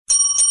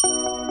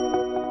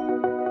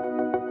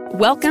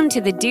Welcome to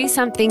the Do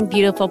Something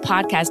Beautiful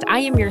podcast. I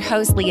am your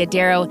host, Leah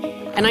Darrow,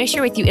 and I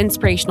share with you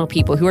inspirational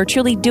people who are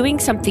truly doing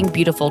something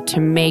beautiful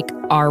to make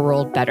our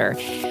world better.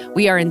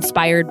 We are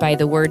inspired by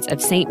the words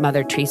of Saint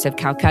Mother Teresa of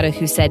Calcutta,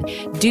 who said,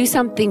 do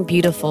something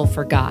beautiful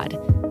for God.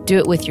 Do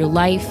it with your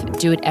life,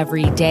 do it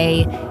every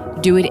day,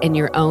 do it in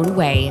your own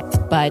way,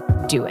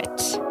 but do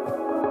it.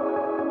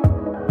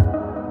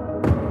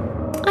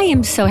 I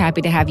am so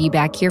happy to have you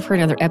back here for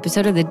another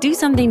episode of the Do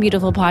Something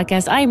Beautiful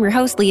podcast. I am your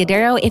host, Leah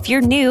Darrow. If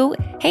you're new,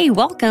 hey,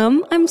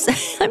 welcome. I'm so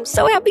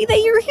happy that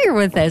you're here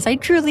with us. I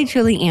truly,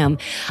 truly am.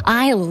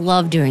 I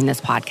love doing this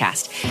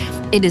podcast.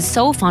 It is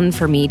so fun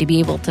for me to be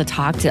able to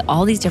talk to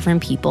all these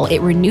different people. It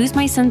renews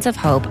my sense of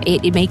hope.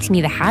 It makes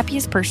me the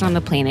happiest person on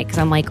the planet because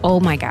I'm like, oh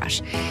my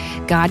gosh,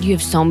 God, you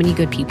have so many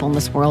good people in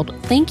this world.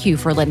 Thank you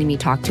for letting me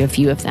talk to a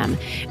few of them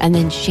and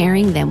then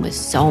sharing them with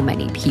so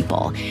many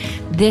people.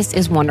 This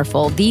is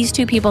wonderful. These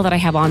two people that I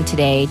have on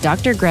today,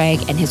 Dr. Greg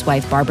and his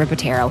wife, Barbara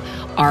Bottero,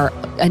 are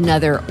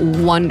another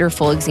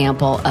wonderful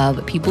example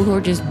of people who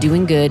are just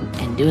doing good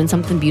and doing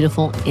something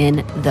beautiful in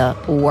the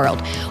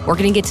world. We're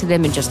going to get to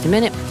them in just a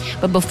minute.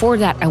 But before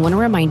that, I want to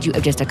remind you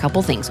of just a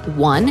couple things.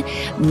 One,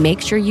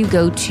 make sure you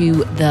go to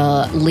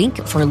the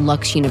link for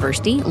Lux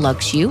University,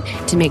 LuxU,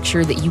 to make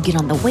sure that you get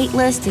on the wait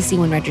list to see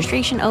when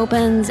registration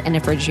opens. And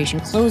if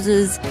registration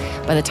closes,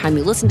 by the time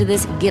you listen to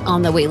this, get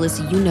on the wait list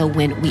so you know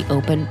when we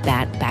open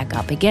that back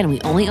up again. We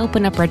only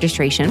open up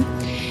registration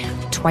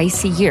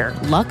twice a year.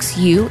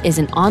 LuxU is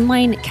an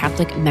online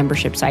Catholic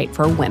membership site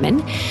for women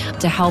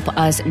to help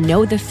us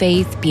know the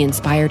faith, be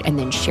inspired, and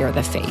then share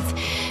the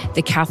faith.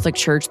 The Catholic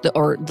Church, the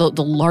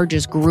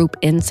largest group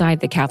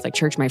inside the Catholic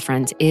Church, my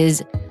friends,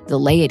 is the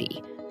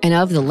laity. And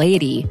of the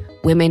laity,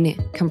 women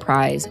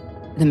comprise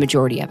the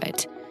majority of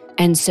it.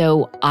 And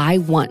so I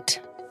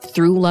want,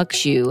 through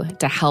LuxU,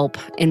 to help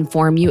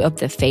inform you of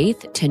the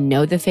faith, to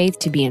know the faith,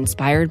 to be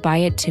inspired by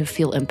it, to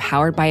feel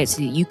empowered by it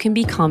so that you can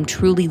become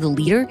truly the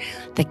leader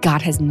that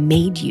God has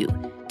made you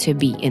to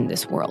be in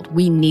this world.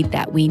 We need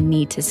that. We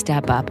need to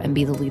step up and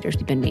be the leaders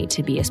we've been made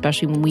to be,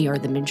 especially when we are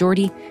the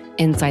majority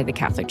inside the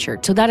Catholic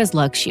Church. So that is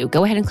LuxU.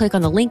 Go ahead and click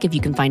on the link if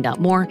you can find out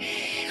more.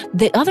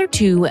 The other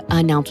two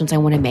announcements I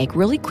want to make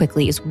really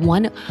quickly is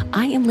one,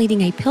 I am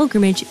leading a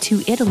pilgrimage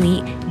to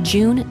Italy,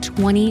 June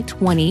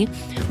 2020.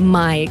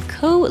 My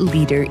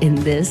co-leader in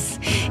this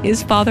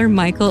is Father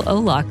Michael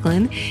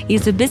O'Loughlin.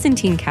 He's a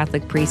Byzantine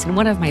Catholic priest and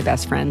one of my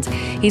best friends.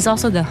 He's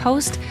also the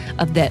host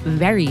of the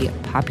very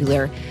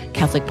popular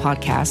Catholic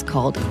podcast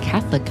called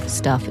Catholic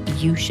Stuff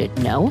You Should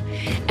Know.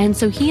 And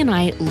so he and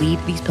I lead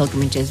these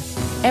pilgrimages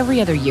every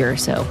other year or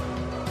so.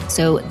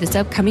 So this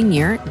upcoming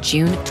year,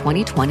 June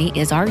 2020,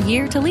 is our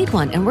year to lead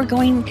one. And we're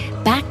going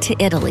back to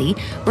Italy.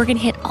 We're going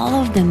to hit all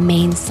of the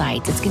main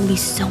sites. It's going to be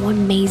so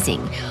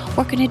amazing.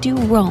 We're going to do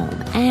Rome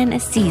and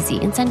Assisi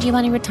and San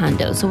Giovanni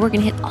Rotondo. So we're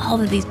going to hit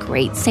all of these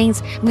great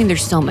saints. I mean,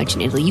 there's so much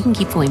in Italy. You can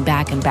keep going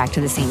back and back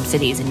to the same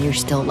cities and you're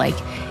still like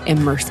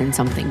immersed in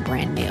something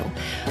brand new.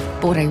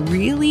 But what I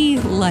really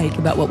like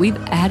about what we've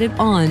added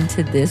on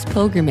to this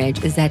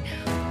pilgrimage is that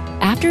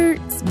after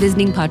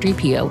visiting Padre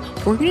Pio,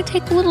 we're going to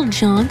take a little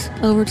jaunt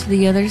over to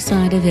the other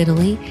side of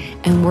Italy,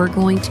 and we're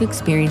going to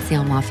experience the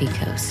Amalfi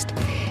Coast.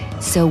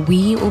 So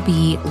we will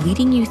be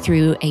leading you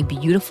through a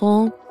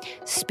beautiful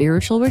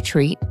spiritual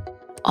retreat,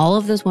 all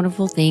of those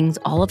wonderful things,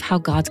 all of how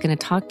God's going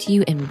to talk to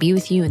you and be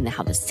with you, and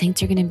how the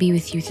saints are going to be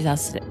with you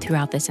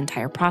throughout this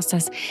entire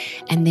process.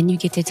 And then you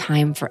get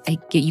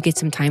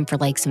some time for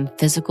like some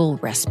physical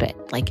respite,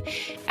 like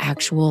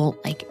actual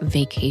like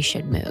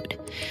vacation mode.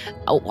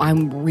 Oh,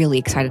 I'm really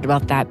excited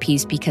about that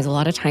piece because a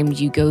lot of times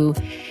you go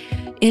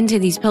into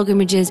these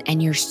pilgrimages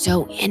and you're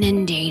so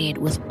inundated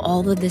with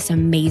all of this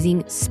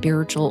amazing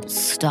spiritual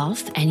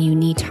stuff and you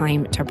need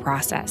time to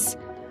process.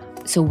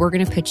 So we're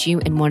going to put you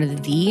in one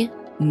of the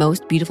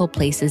most beautiful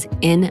places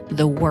in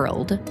the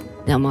world,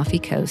 the Amalfi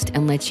Coast,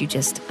 and let you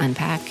just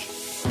unpack,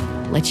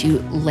 let you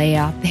lay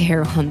out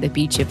there on the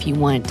beach if you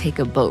want, take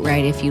a boat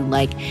ride if you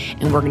like,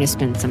 and we're going to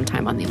spend some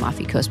time on the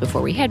Amalfi Coast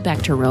before we head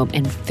back to Rome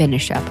and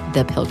finish up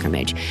the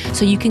pilgrimage.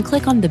 So you can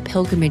click on the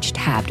pilgrimage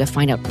tab to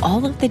find out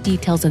all of the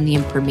details and the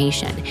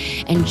information.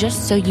 And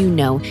just so you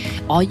know,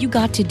 all you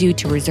got to do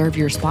to reserve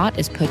your spot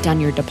is put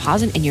down your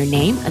deposit and your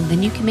name, and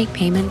then you can make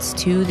payments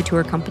to the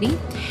tour company,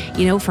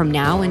 from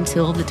now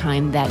until the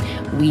time that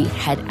we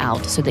head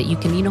out so that you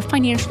can,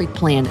 financially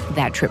plan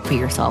that trip for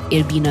yourself.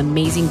 It'd be an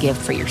amazing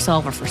gift for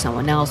yourself or for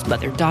someone else,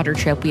 mother-daughter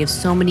trip. We have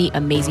so many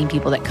amazing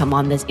people that come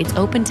on this. It's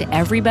open to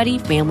everybody,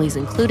 families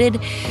included.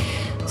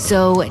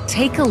 So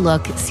take a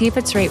look, see if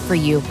it's right for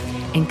you,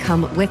 and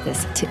come with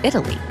us to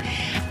Italy.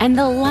 And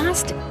the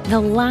last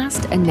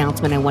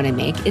announcement I want to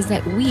make is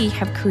that we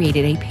have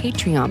created a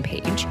Patreon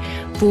page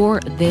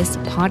for this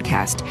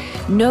podcast.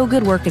 No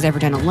good work is ever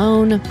done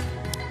alone.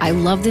 I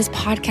love this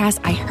podcast.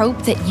 I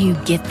hope that you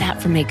get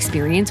that from the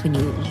experience when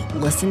you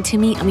listen to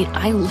me. I mean,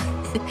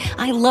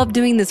 I love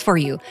doing this for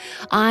you.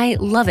 I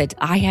love it.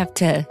 I have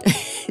to,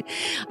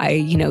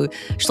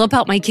 schlep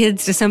out my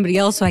kids to somebody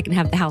else so I can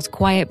have the house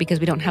quiet because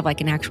we don't have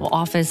like an actual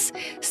office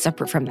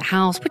separate from the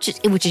house,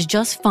 which is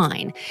just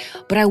fine.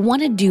 But I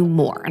want to do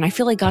more. And I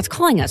feel like God's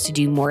calling us to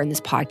do more in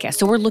this podcast.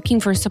 So we're looking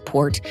for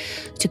support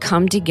to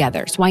come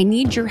together. So I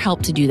need your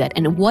help to do that.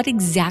 And what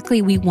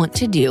exactly we want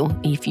to do,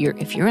 if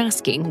you're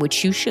asking,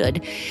 which you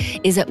should,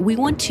 is that we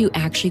want to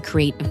actually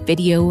create a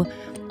video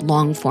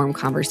long-form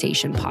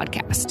conversation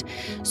podcast.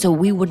 So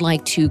we would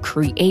like to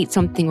create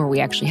something where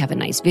we actually have a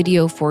nice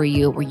video for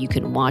you, where you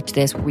can watch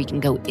this, where we can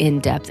go in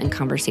depth in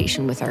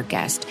conversation with our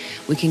guest.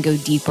 We can go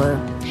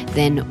deeper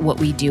than what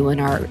we do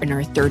in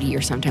our 30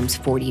 or sometimes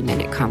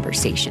 40-minute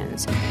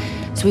conversations.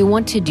 So we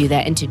want to do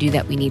that, and to do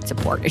that, we need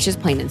support. It's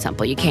just plain and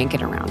simple. You can't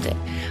get around it.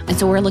 And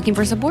so we're looking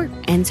for support.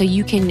 And so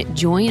you can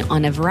join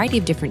on a variety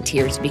of different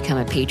tiers to become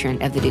a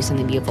patron of the Do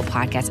Something Beautiful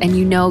podcast. And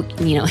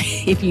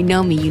if you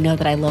know me, you know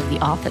that I love The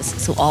Office.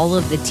 So all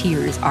of the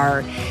tiers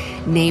are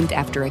named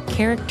after a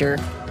character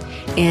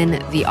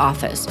in The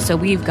Office. So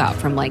we've got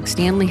from like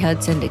Stanley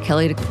Hudson to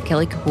Kelly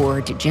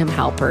Kapoor to Jim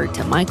Halpert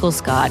to Michael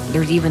Scott.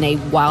 There's even a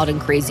wild and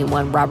crazy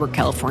one, Robert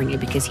California,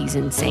 because he's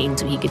insane,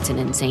 so he gets an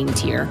insane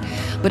tier.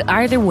 But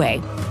either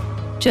way,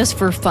 just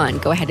for fun,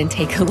 go ahead and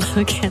take a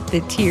look at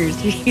the tiers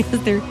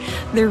because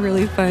they're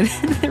really fun.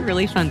 They're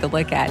really fun to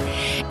look at.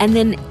 And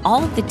then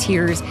all of the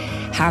tiers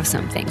have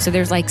something. So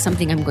there's like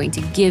something I'm going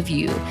to give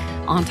you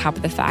on top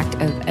of the fact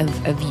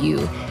of you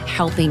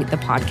helping the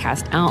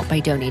podcast out by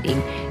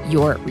donating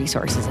your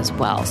resources as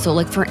well. So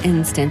like, for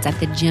instance, at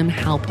the Jim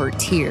Halpert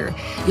tier,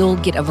 you'll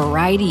get a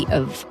variety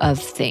of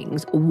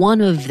things. One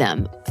of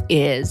them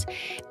is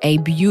a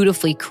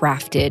beautifully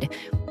crafted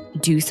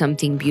Do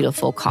Something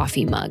Beautiful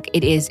coffee mug.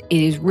 It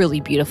is really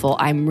beautiful.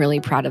 I'm really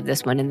proud of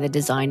this one, and the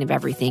design of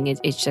everything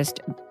it's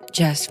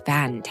just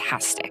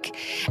fantastic.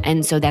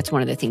 And so that's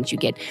one of the things you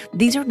get.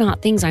 These are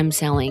not things I'm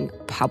selling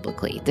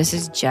publicly. This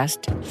is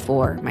just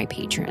for my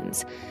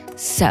patrons.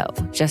 So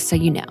just so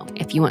you know,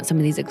 if you want some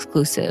of these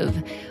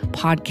exclusive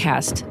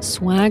podcast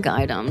swag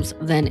items,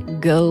 then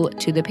go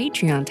to the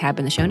Patreon tab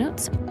in the show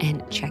notes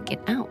and check it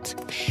out.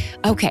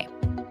 Okay.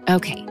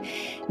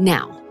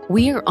 Now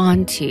we are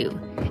on to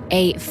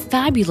a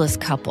fabulous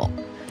couple,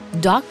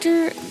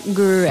 Dr.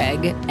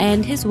 Greg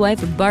and his wife,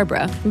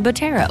 Barbara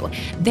Bottero.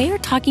 They are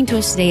talking to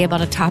us today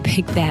about a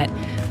topic that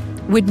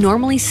would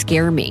normally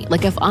scare me.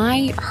 Like if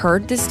I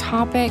heard this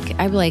topic,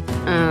 I'd be like,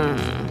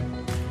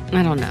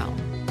 I don't know.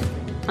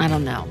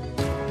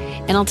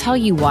 And I'll tell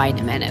you why in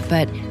a minute,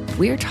 but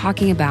we're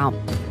talking about,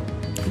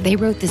 they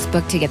wrote this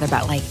book together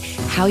about like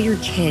how your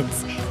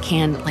kids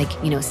can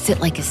sit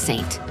like a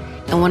saint.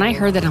 And when I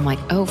heard that, I'm like,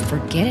 oh,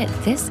 forget it.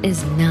 This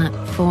is not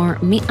for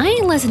me. I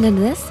ain't listening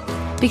to this.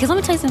 Because let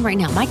me tell you something right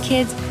now. My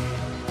kids,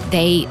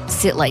 they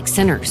sit like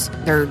sinners.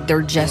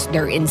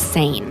 They're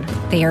insane.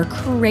 They are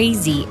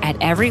crazy at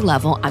every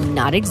level. I'm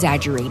not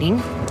exaggerating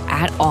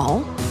at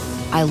all.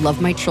 I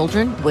love my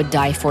children, would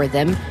die for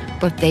them,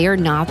 but they are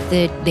not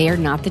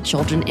the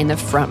children in the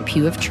front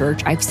pew of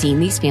church. I've seen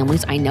these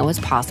families, I know it's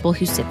possible,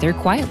 who sit there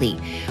quietly.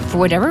 For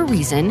whatever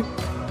reason,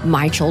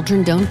 my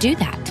children don't do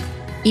that.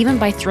 Even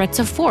by threats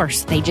of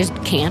force, they just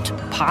can't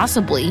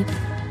possibly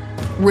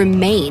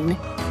remain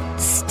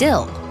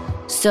still.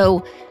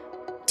 So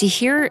to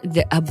hear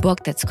a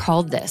book that's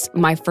called this,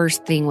 my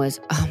first thing was,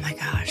 oh my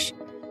gosh,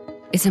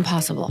 it's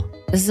impossible.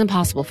 This is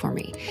impossible for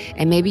me.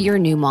 And maybe you're a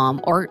new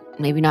mom, or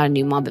maybe not a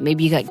new mom, but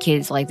maybe you got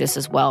kids like this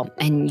as well.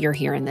 And you're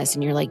hearing this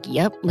and you're like,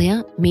 yep,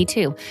 Leah, me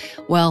too.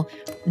 Well,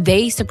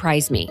 they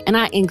surprised me.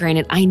 And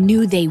granted, I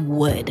knew they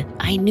would.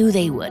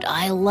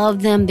 I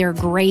love them. They're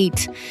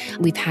great.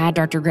 We've had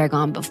Dr. Greg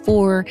on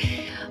before,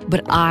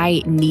 but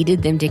I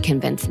needed them to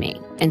convince me.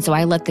 And so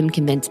I let them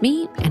convince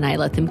me, and I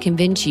let them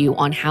convince you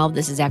on how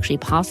this is actually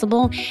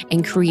possible,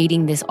 and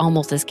creating this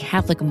almost as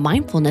Catholic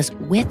mindfulness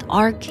with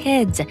our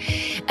kids.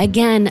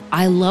 Again,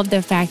 I love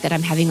the fact that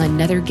I'm having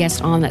another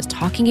guest on that's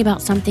talking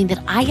about something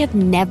that I have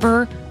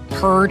never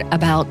heard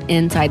about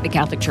inside the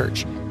Catholic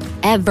Church.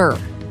 Ever.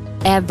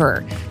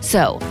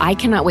 So I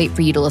cannot wait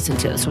for you to listen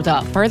to this.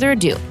 Without further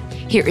ado,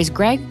 here is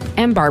Greg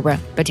and Barbara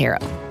Bottero.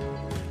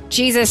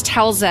 Jesus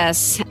tells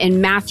us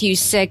in Matthew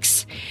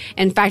 6,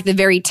 in fact, the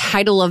very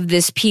title of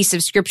this piece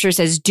of scripture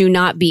says, do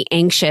not be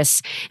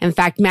anxious. In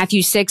fact,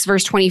 Matthew 6,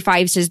 verse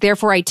 25 says,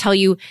 therefore I tell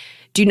you,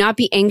 do not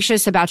be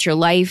anxious about your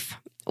life,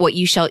 what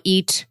you shall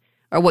eat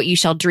or what you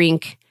shall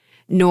drink,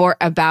 nor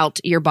about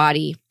your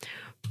body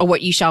or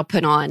what you shall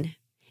put on.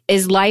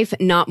 Is life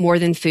not more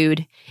than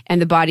food,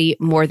 and the body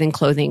more than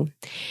clothing?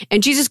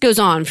 And Jesus goes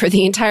on for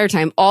the entire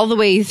time, all the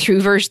way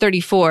through verse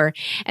 34.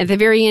 At the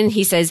very end,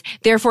 he says,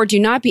 therefore, do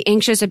not be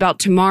anxious about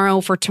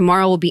tomorrow, for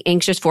tomorrow will be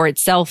anxious for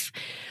itself.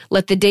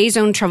 Let the day's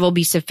own trouble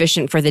be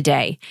sufficient for the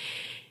day.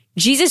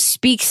 Jesus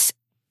speaks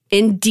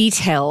in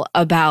detail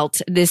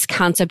about this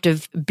concept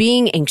of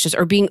being anxious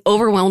or being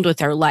overwhelmed with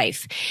our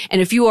life.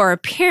 And if you are a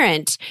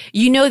parent,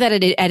 you know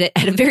that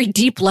at a very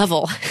deep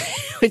level,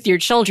 with your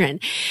children.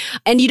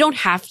 And you don't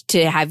have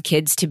to have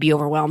kids to be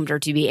overwhelmed or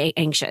to be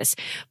anxious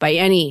by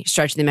any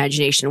stretch of the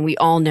imagination. We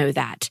all know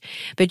that.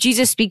 But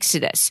Jesus speaks to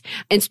this.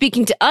 And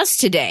speaking to us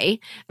today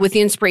with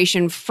the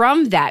inspiration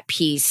from that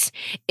piece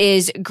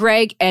is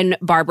Greg and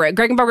Barbara.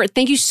 Greg and Barbara,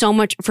 thank you so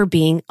much for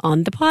being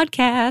on the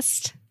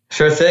podcast.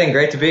 Sure thing.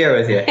 Great to be here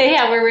with you.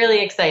 Yeah, we're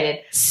really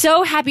excited.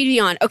 So happy to be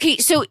on. Okay,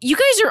 so you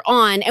guys are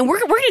on, and we're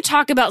going to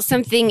talk about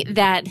something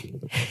that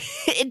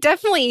it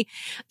definitely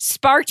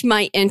sparked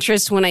my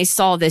interest when I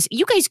saw this.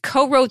 You guys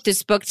co-wrote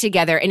this book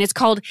together, and it's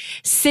called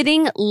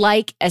Sitting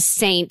Like a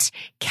Saint,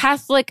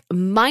 Catholic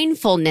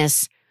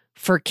Mindfulness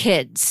for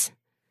Kids.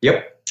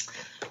 Yep.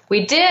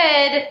 We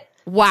did.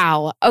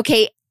 Wow.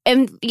 Okay.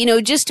 And,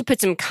 just to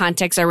put some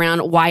context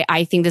around why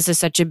I think this is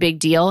such a big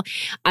deal,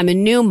 I'm a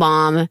new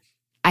mom.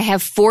 I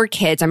have 4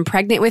 kids. I'm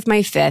pregnant with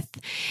my 5th.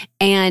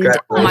 And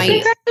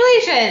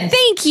congratulations.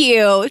 Thank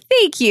you.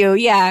 Thank you.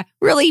 Yeah.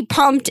 Really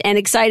pumped and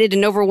excited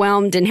and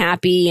overwhelmed and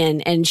happy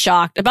and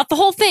shocked about the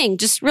whole thing.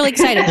 Just really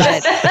excited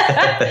about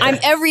it. I'm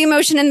every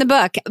emotion in the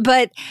book.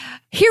 But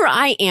here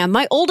I am.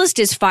 My oldest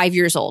is 5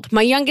 years old.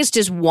 My youngest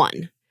is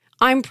 1.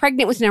 I'm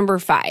pregnant with number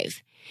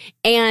 5.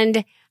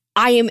 And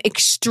I am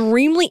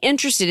extremely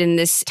interested in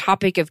this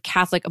topic of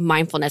Catholic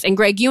mindfulness. And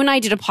Greg, you and I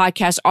did a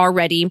podcast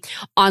already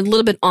on a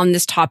little bit on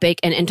this topic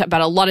and about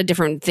a lot of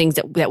different things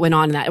that went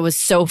on in that. It was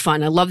so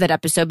fun. I love that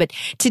episode. But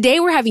today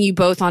we're having you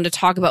both on to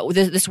talk about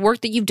this work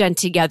that you've done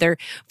together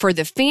for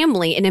the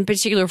family and in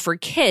particular for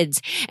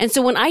kids. And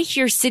so when I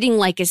hear Sitting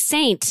Like a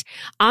Saint,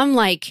 I'm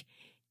like,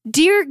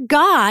 dear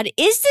God,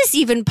 is this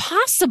even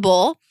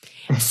possible?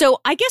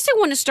 So I guess I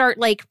want to start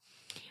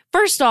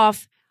first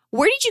off,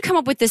 where did you come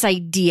up with this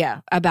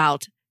idea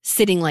about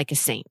sitting like a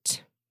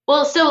saint?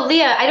 Well, so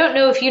Leah, I don't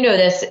know if you know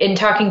this in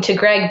talking to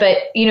Greg, but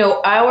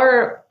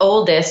our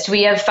oldest,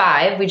 we have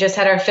 5. We just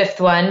had our 5th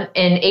one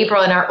in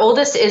April, and our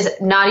oldest is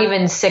not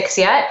even 6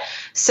 yet.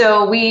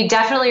 So we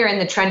definitely are in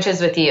the trenches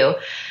with you.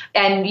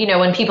 And,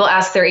 when people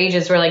ask their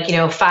ages, we're like,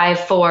 5,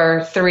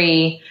 4,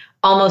 3,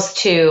 almost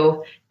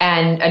 2.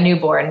 And a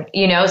newborn,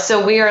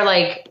 so we're in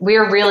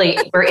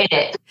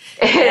it.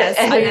 Yes,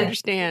 I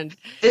understand.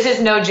 This is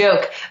no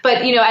joke.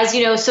 But, as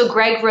you know, so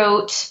Greg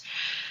wrote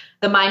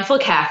The Mindful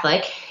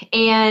Catholic,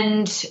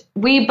 and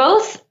we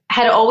both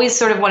had always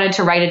sort of wanted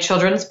to write a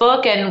children's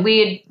book, and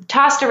we had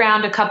tossed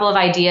around a couple of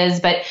ideas,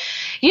 but,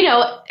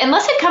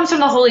 unless it comes from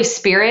the Holy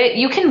Spirit,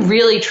 you can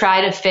really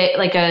try to fit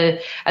like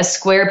a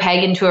square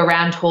peg into a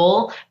round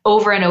hole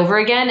over and over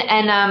again.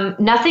 And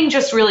nothing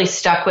just really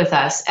stuck with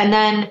us. And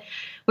then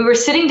we were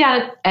sitting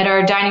down at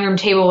our dining room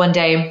table one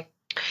day,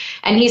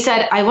 and he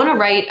said, I want to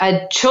write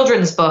a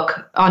children's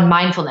book on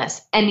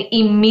mindfulness. And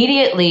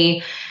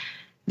immediately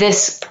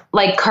this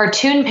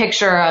cartoon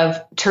picture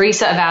of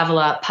Teresa of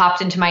Avila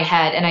popped into my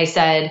head. And I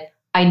said,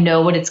 I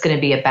know what it's going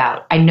to be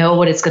about. I know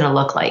what it's going to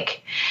look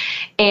like.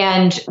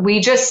 And we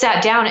just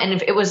sat down,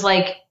 and it was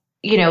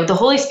the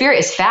Holy Spirit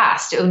is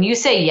fast. When you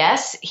say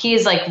yes, he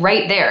is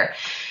right there.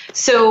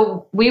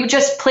 So we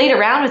just played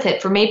around with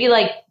it for maybe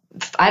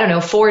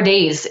 4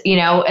 days,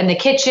 in the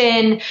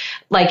kitchen,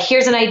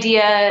 here's an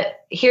idea.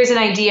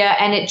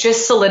 And it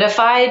just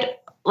solidified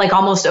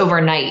almost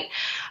overnight.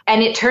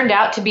 And it turned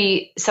out to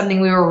be something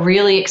we were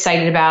really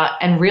excited about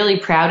and really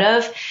proud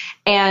of,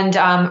 and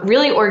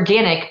really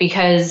organic,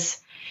 because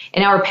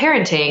in our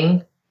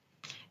parenting,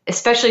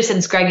 especially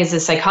since Greg is a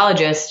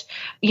psychologist,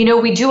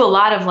 we do a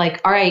lot of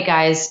all right,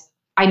 guys,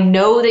 I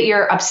know that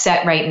you're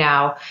upset right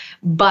now,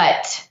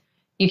 but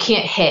you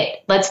can't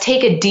hit. Let's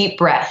take a deep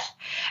breath.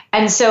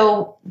 And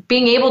so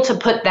being able to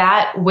put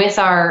that with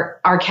our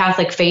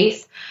Catholic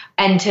faith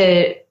and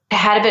to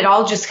have it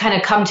all just kind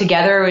of come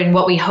together in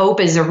what we hope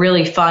is a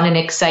really fun and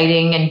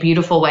exciting and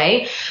beautiful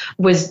way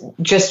was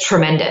just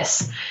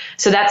tremendous.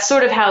 So that's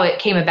sort of how it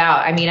came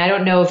about. I mean, I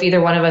don't know if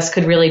either one of us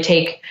could really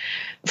take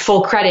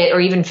full credit or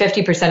even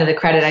 50% of the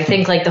credit. I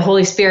think the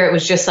Holy Spirit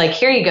was just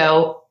here you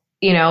go,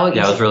 Yeah, it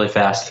was really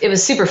fast. It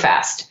was super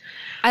fast.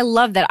 I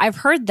love that. I've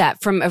heard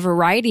that from a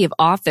variety of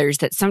authors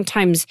that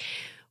sometimes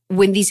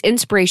when these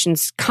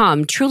inspirations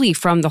come truly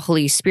from the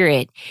Holy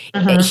Spirit,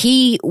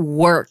 he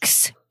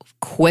works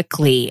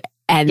quickly.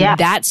 And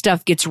that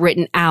stuff gets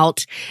written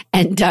out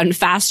and done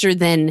faster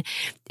than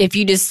if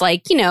you just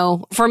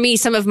for me,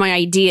 some of my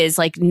ideas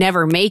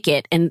never make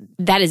it. And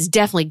that is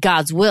definitely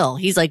God's will.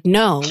 He's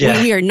no,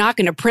 we are not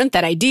going to print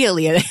that idea,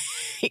 Leah.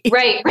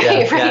 Right. Yeah,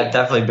 I've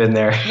definitely been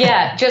there.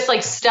 Yeah. Just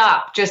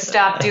stop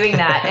doing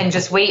that and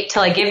just wait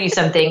till I give you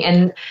something.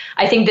 And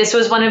I think this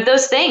was one of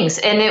those things.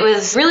 And it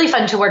was really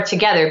fun to work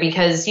together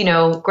because,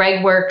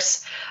 Greg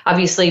works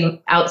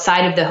obviously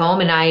outside of the home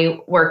and I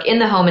work in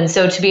the home. And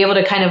so to be able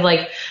to kind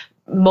of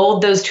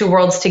mold those two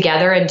worlds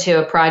together into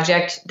a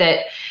project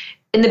that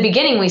in the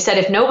beginning we said,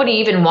 if nobody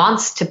even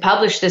wants to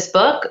publish this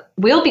book,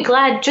 we'll be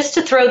glad just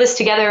to throw this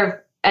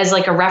together as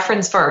a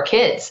reference for our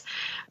kids.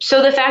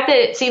 So the fact that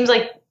it seems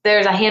like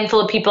there's a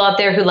handful of people out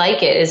there who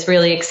like it is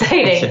really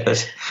exciting.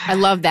 Yes. I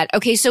love that.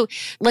 Okay, so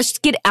let's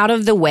get out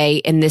of the way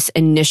in this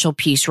initial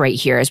piece right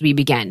here as we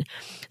begin.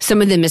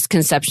 Some of the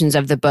misconceptions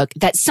of the book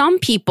that some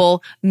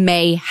people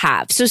may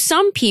have. So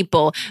some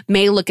people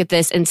may look at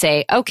this and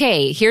say,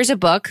 okay, here's a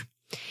book.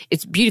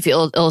 It's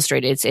beautifully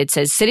illustrated. It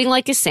says Sitting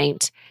Like a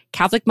Saint,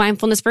 Catholic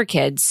Mindfulness for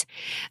Kids.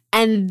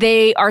 And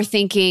they are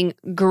thinking,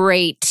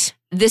 great,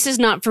 this is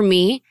not for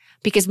me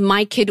because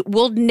my kid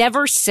will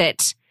never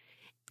sit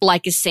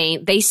like a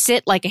saint. They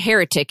sit like a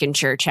heretic in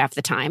church half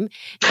the time,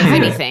 if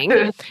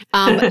anything.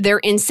 They're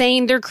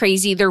insane. They're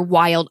crazy. They're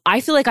wild.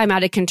 I feel like I'm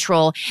out of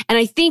control. And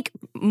I think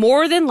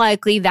more than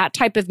likely that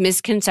type of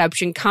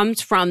misconception comes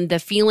from the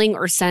feeling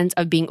or sense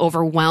of being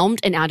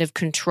overwhelmed and out of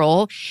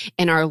control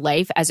in our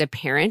life as a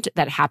parent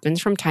that happens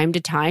from time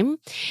to time.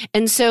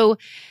 And so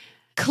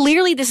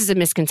clearly, this is a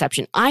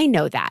misconception. I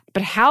know that.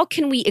 But how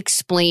can we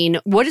explain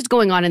what is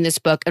going on in this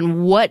book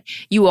and what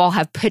you all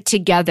have put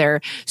together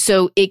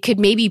so it could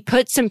maybe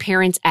put some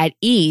parents at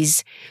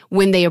ease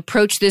when they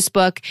approach this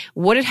book,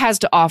 what it has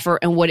to offer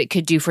and what it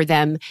could do for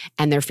them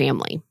and their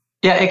family?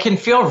 Yeah, it can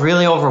feel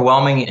really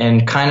overwhelming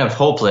and kind of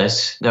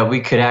hopeless that we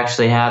could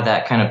actually have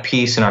that kind of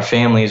peace in our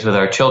families with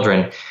our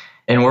children.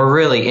 And we're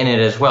really in it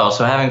as well.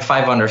 So having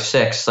 5 under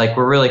 6, like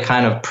we're really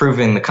kind of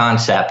proving the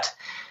concept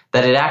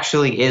that it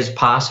actually is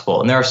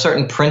possible. And there are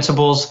certain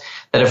principles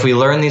that if we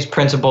learn these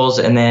principles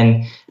and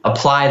then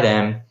apply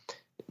them,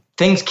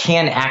 things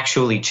can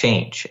actually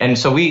change. And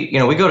so we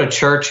go to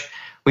church,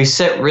 we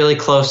sit really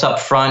close up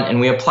front and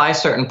we apply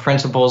certain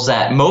principles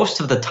that most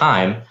of the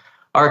time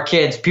our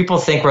kids, people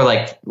think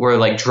we're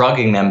like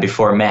drugging them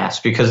before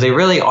mass because they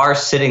really are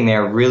sitting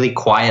there really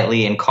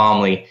quietly and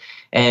calmly.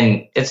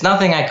 And it's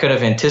nothing I could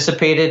have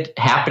anticipated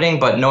happening,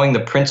 but knowing the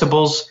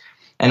principles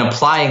and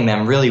applying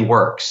them really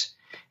works.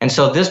 And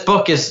so this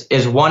book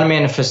is one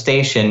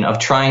manifestation of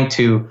trying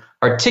to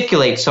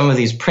articulate some of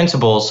these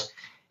principles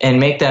and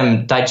make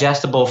them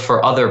digestible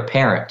for other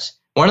parents.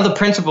 One of the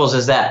principles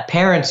is that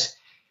parents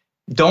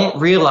don't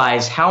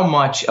realize how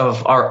much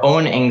of our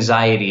own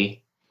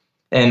anxiety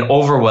and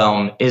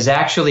overwhelm is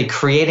actually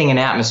creating an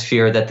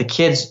atmosphere that the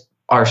kids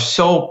are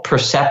so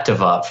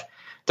perceptive of.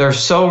 They're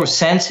so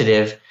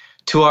sensitive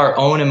to our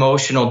own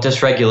emotional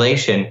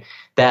dysregulation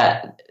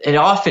that it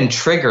often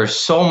triggers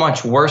so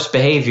much worse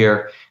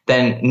behavior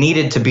than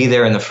needed to be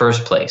there in the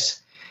first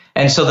place.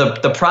 And so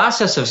the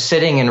process of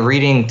sitting and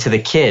reading to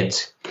the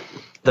kids,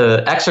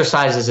 the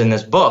exercises in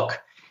this book,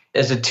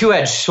 is a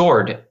two-edged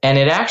sword, and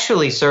it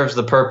actually serves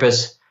the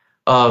purpose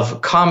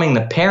of calming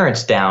the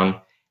parents down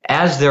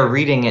as they're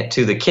reading it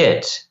to the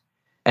kids.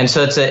 And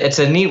so it's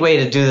a neat way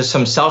to do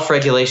some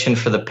self-regulation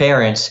for the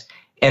parents,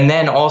 and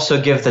then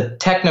also give the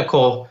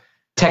technical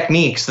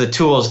techniques, the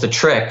tools, the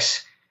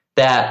tricks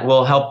that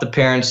will help the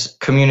parents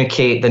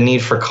communicate the need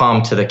for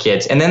calm to the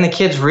kids. And then the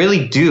kids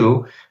really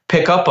do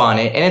pick up on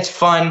it. And it's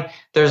fun.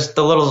 There's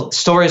the little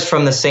stories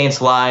from the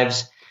saints'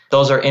 lives.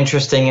 Those are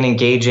interesting and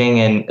engaging.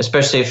 And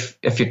especially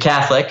if you're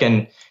Catholic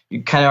and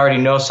you kind of already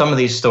know some of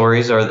these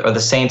stories, or the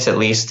saints at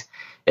least,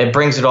 it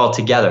brings it all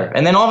together.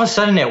 And then all of a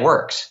sudden it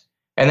works.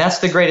 And that's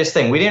the greatest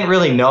thing. We didn't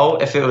really know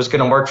if it was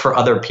going to work for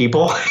other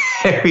people.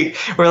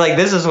 We're like,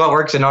 this is what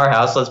works in our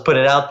house. Let's put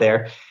it out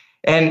there.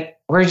 And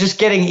we're just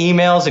getting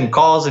emails and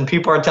calls and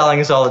people are telling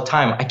us all the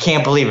time, I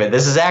can't believe it.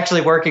 This is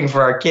actually working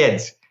for our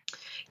kids.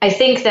 I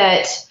think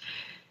that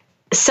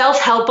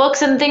self-help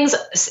books and things,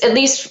 at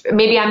least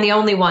maybe I'm the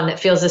only one that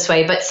feels this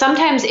way, but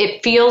sometimes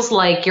it feels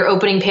like you're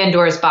opening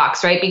Pandora's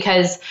box, right?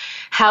 Because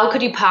how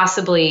could you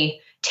possibly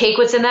take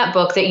what's in that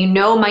book that you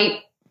know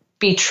might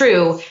be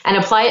true and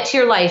apply it to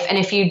your life? And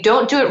if you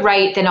don't do it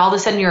right, then all of a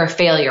sudden you're a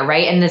failure,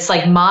 right? And it's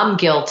like mom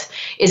guilt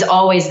is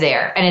always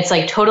there and it's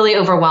like totally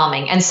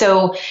overwhelming. And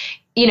so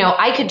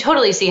I could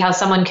totally see how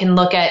someone can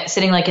look at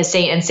Sitting Like a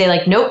Saint and say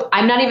like, nope,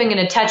 I'm not even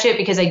going to touch it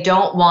because I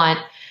don't want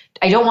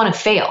to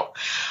fail.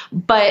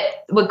 But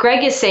what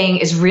Greg is saying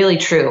is really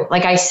true.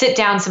 Like I sit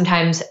down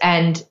sometimes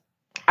and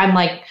I'm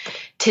like,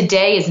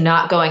 today is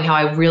not going how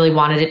I really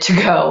wanted it to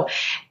go.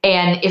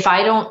 And if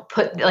I don't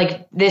put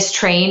like this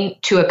train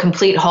to a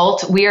complete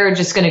halt, we are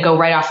just going to go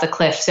right off the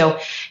cliff. So,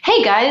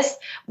 hey guys,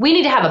 we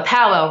need to have a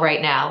powwow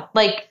right now.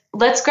 Like,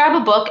 let's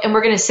grab a book and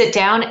we're going to sit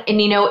down.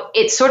 And,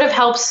 it sort of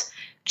helps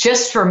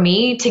just for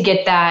me to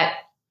get that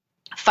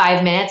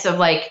 5 minutes of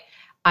like,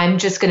 I'm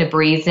just going to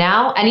breathe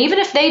now. And even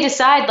if they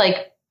decide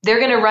like they're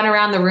going to run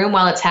around the room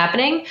while it's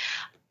happening,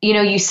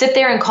 you sit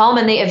there and calm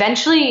and they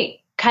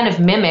eventually kind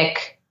of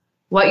mimic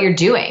what you're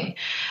doing.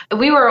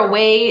 We were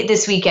away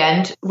this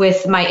weekend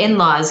with my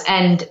in-laws,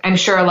 and I'm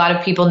sure a lot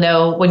of people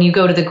know when you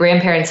go to the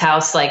grandparents'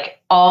 house, like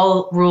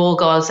all rule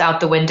goes out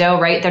the window,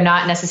 right? They're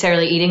not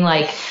necessarily eating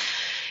like,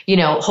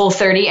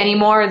 Whole30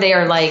 anymore. They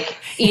are like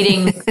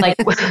eating like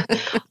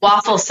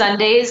waffle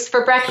sundaes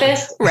for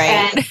breakfast.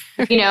 Right.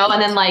 And,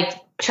 and then like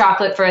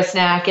chocolate for a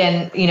snack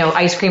and,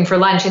 ice cream for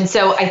lunch. And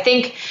so I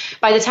think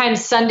by the time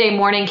Sunday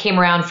morning came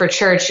around for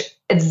church,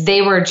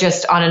 they were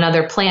just on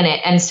another planet.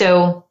 And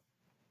so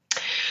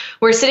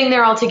we're sitting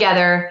there all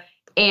together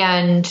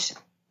and,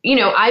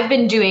 I've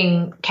been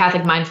doing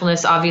Catholic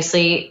mindfulness,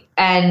 obviously,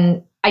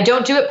 And I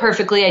don't do it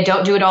perfectly. I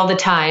don't do it all the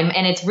time.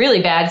 And it's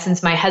really bad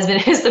since my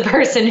husband is the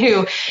person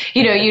who,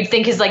 you'd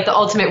think is like the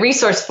ultimate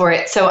resource for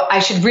it. So I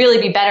should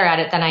really be better at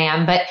it than I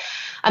am. But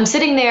I'm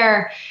sitting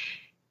there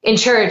in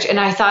church and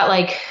I thought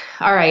like,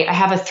 all right, I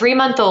have a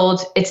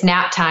 3-month-old, it's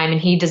nap time and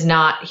he's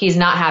not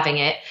having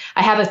it.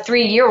 I have a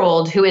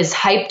 3-year-old who is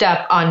hyped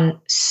up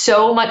on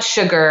so much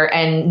sugar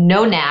and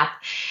no nap.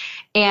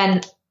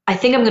 And I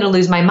think I'm going to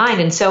lose my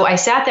mind. And so I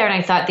sat there and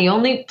I thought the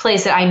only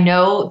place that I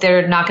know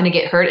they're not going to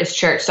get hurt is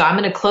church. So I'm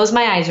going to close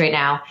my eyes right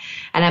now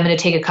and I'm going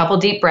to take a couple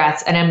deep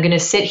breaths and I'm going to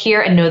sit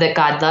here and know that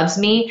God loves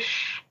me.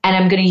 And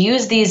I'm going to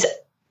use these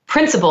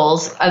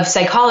principles of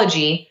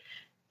psychology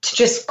to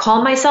just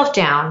calm myself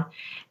down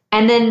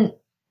and then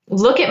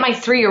look at my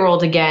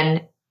 3-year-old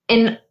again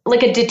in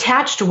like a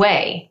detached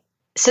way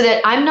so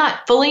that I'm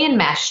not fully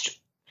enmeshed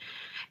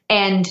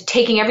and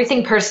taking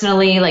everything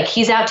personally, like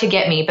he's out to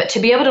get me, but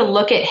to be able to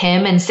look at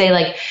him and say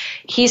like,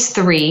 he's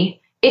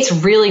 3, it's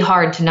really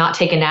hard to not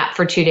take a nap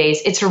for 2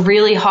 days. It's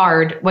really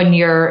hard when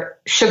your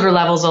sugar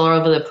levels all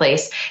over the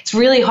place. It's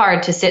really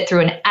hard to sit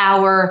through an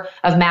hour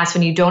of mass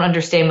when you don't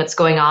understand what's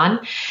going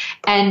on.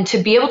 And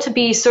to be able to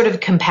be sort of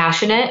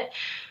compassionate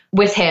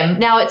with him.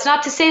 Now, it's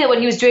not to say that what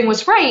he was doing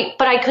was right,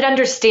 but I could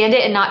understand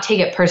it and not take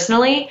it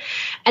personally.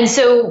 And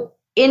so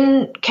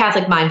in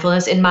Catholic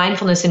mindfulness, in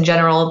mindfulness in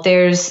general,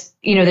 there's,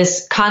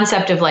 this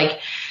concept of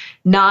like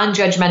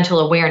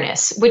non-judgmental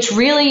awareness, which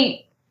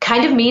really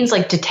kind of means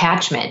like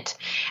detachment.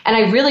 And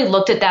I really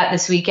looked at that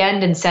this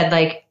weekend and said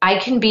like, I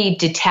can be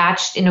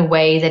detached in a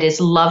way that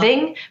is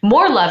loving,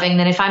 more loving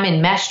than if I'm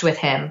enmeshed with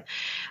him,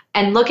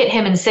 and look at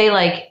him and say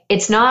like,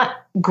 it's not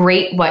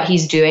great what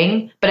he's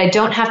doing, but I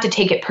don't have to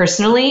take it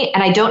personally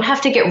and I don't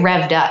have to get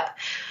revved up.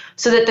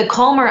 So that the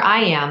calmer I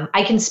am,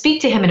 I can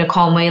speak to him in a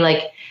calm way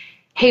like,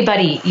 hey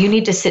buddy, you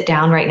need to sit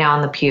down right now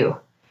in the pew.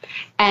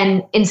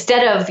 And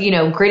instead of,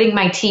 gritting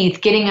my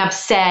teeth, getting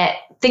upset,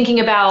 thinking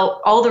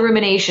about all the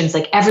ruminations,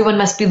 like everyone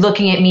must be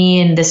looking at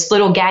me and this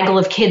little gaggle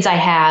of kids I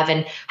have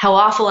and how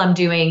awful I'm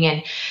doing,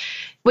 and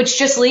which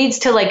just leads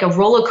to like a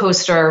roller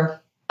coaster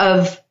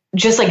of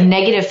just like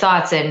negative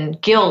thoughts and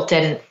guilt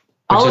and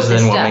all of this stuff. Which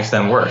is then what makes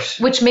them worse.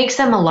 Which makes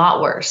them a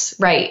lot worse,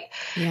 right?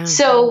 Yeah.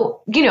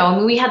 So,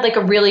 we had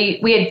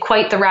we had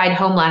quite the ride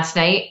home last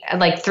night,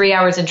 like 3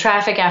 hours in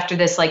traffic after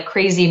this like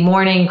crazy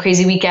morning,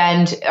 crazy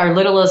weekend. Our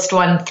littlest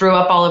one threw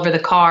up all over the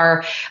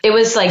car. It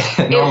was like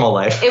normal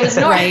life. It was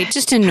normal. Right,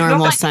 just a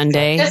normal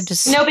Sunday.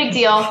 Just no big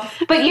deal.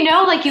 But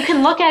like you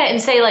can look at it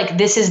and say like,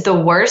 this is the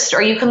worst,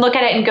 or you can look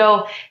at it and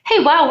go,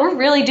 hey, wow, we're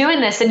really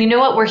doing this. And you know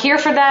what? We're here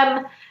for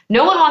them.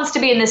 No one wants to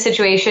be in this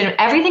situation.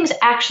 Everything's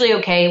actually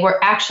okay. We're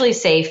actually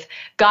safe.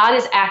 God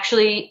is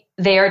actually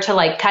there to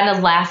like kind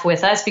of laugh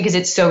with us because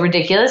it's so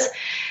ridiculous.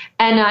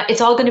 And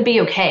it's all going to be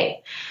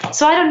okay.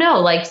 So I don't know,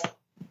 like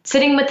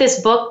sitting with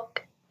this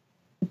book,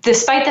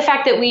 despite the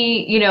fact that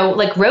we,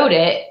 wrote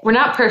it, we're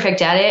not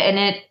perfect at it.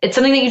 And it's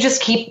something that you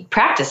just keep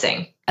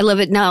practicing. I love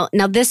it. Now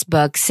this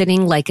book,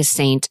 Sitting Like a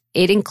Saint,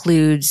 it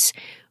includes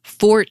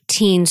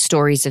 14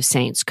 stories of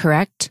saints,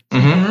 correct?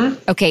 Mm-hmm.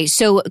 Okay,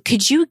 so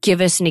could you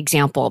give us an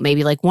example,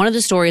 maybe like one of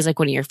the stories, like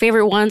one of your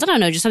favorite ones? I don't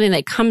know, just something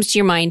that comes to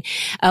your mind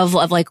of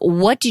like,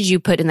 what did you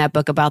put in that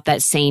book about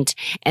that saint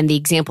and the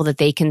example that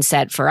they can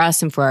set for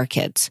us and for our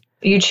kids?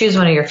 You choose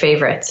one of your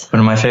favorites.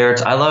 One of my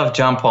favorites. I love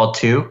John Paul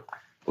II.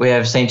 We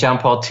have St. John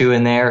Paul II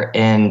in there,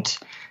 and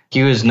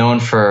he was known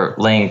for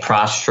laying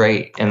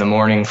prostrate in the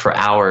morning for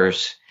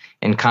hours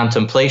in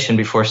contemplation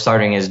before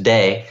starting his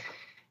day.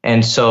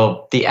 And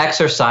so the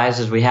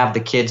exercises, we have the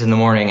kids in the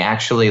morning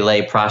actually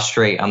lay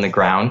prostrate on the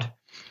ground,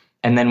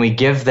 and then we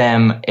give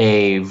them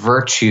a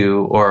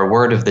virtue or a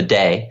word of the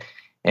day.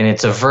 And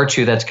it's a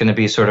virtue that's going to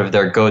be sort of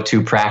their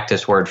go-to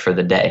practice word for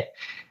the day.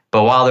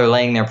 But while they're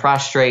laying there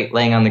prostrate,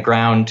 laying on the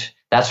ground,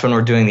 that's when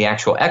we're doing the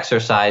actual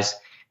exercise.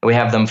 And we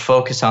have them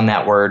focus on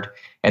that word.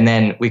 And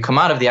then we come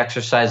out of the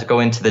exercise,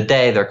 go into the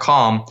day, they're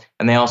calm,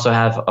 and they also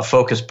have a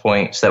focus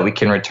point so that we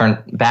can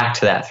return back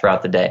to that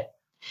throughout the day.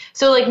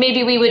 So like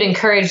maybe we would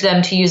encourage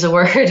them to use a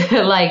word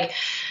like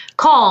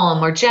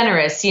calm or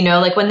generous,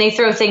 like when they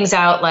throw things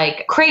out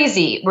like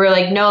crazy, we're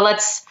like, no,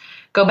 let's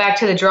go back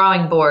to the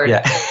drawing board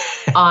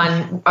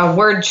on a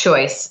word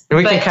choice. And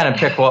we can kind of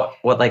pick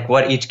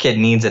what each kid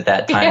needs at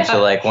that time. Yeah.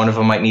 So like one of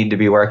them might need to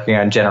be working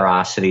on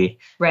generosity.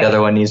 Right. The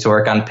other one needs to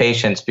work on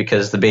patience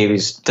because the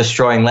baby's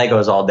destroying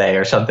Legos all day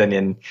or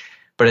something.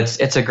 But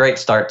it's a great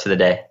start to the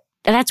day.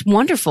 And that's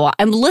wonderful.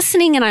 I'm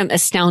listening and I'm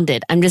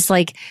astounded. I'm just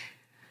like,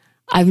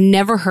 I've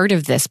never heard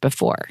of this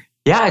before.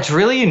 Yeah, it's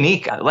really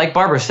unique. Like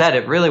Barbara said,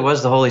 it really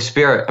was the Holy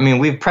Spirit. I mean,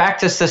 we've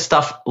practiced this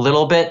stuff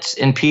little bits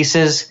in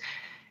pieces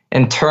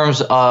in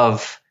terms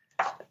of,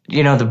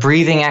 the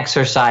breathing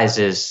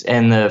exercises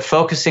and the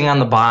focusing on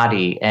the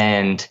body.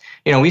 And,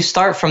 we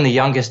start from the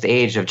youngest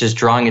age of just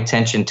drawing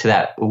attention to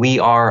that we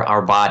are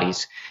our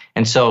bodies.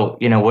 And so,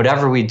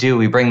 whatever we do,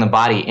 we bring the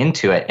body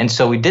into it. And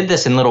so we did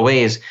this in little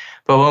ways.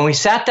 But when we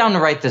sat down to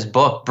write this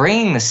book,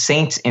 bringing the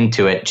saints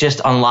into it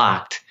just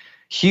unlocked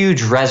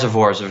huge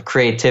reservoirs of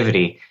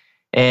creativity.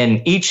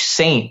 And each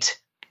saint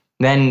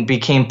then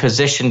became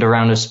positioned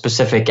around a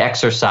specific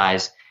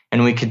exercise.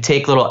 And we could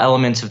take little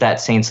elements of that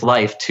saint's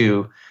life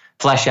to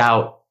flesh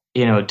out,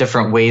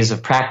 different ways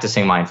of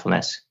practicing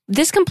mindfulness.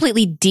 This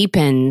completely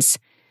deepens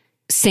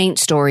saint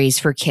stories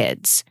for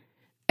kids.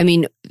 I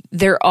mean,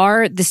 there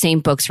are the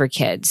saint books for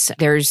kids.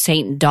 There's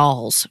saint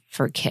dolls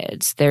for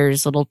kids.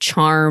 There's little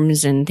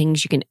charms and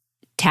things you can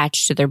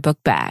attach to their book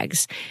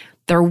bags.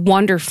 They're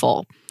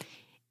wonderful.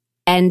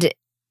 And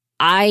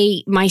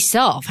I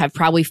myself have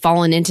probably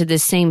fallen into the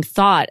same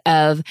thought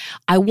of,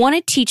 I want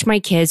to teach my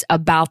kids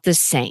about the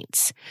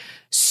saints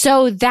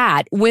so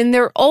that when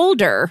they're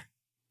older,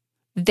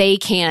 they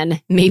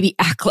can maybe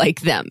act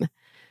like them.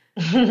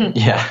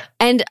 Yeah.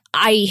 And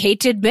I hate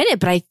to admit it,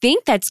 but I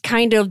think that's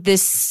kind of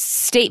this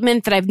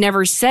statement that I've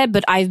never said,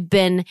 but I've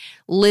been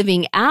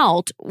living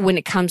out when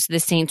it comes to the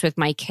saints with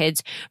my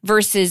kids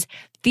versus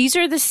these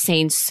are the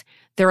saints.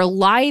 They're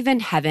alive in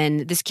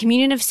heaven, this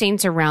communion of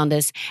saints around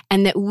us,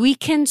 and that we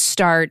can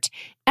start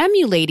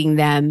emulating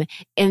them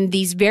in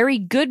these very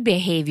good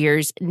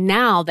behaviors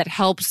now that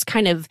helps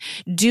kind of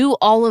do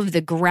all of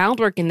the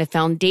groundwork and the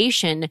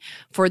foundation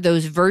for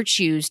those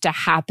virtues to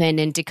happen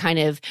and to kind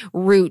of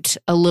root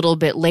a little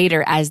bit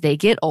later as they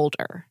get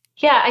older.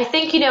 Yeah, I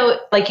think,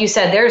 like you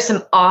said, there's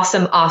some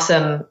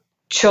awesome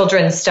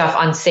children's stuff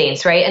on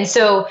saints, right?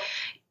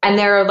 And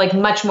they're like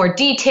much more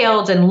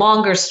detailed and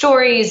longer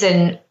stories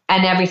and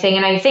everything.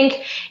 And I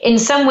think in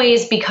some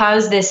ways,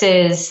 because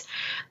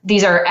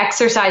these are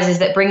exercises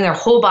that bring their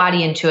whole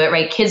body into it,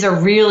 right? Kids are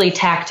really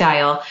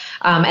tactile,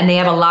 and they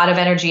have a lot of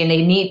energy and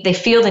they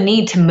feel the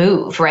need to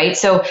move, right?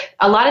 So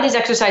a lot of these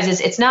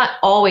exercises, it's not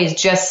always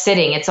just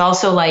sitting. It's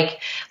also like,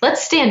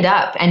 let's stand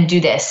up and do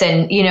this.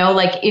 And,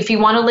 like if you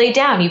want to lay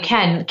down, you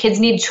can. Kids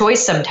need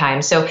choice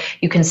sometimes. So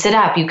you can sit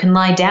up, you can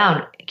lie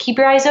down. Keep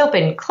your eyes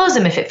open, close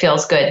them if it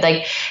feels good.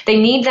 Like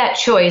they need that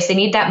choice. They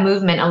need that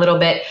movement a little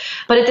bit.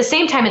 But at the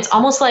same time, it's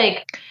almost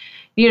like,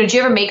 do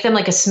you ever make them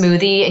like a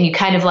smoothie and you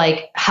kind of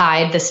like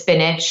hide the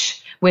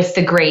spinach with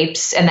the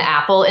grapes and the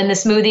apple in the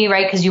smoothie,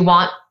 right? Because you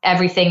want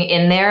everything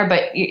in there.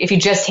 But if you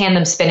just hand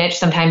them spinach,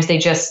 sometimes they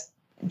just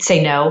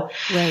say no.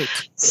 Right.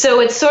 So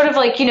it's sort of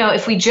like,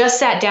 if we just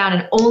sat down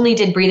and only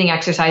did breathing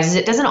exercises,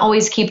 it doesn't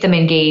always keep them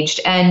engaged.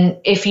 And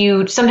if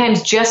you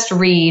sometimes just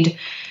read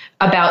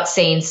about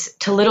saints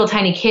to little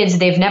tiny kids,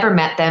 they've never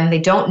met them, they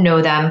don't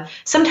know them.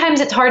 Sometimes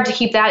it's hard to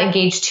keep that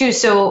engaged too.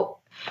 So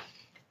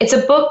it's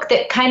a book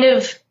that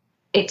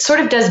it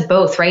sort of does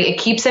both, right? It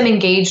keeps them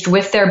engaged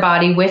with their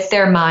body, with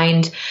their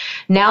mind.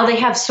 Now they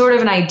have sort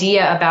of an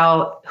idea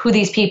about who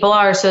these people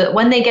are, so that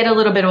when they get a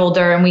little bit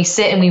older and we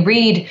sit and we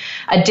read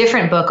a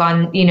different book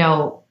on,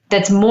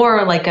 that's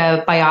more like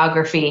a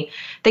biography,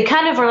 they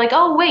kind of are like,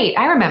 oh, wait,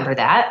 I remember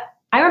that.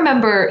 I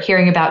remember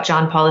hearing about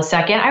John Paul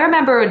II. I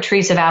remember when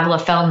Teresa of Avila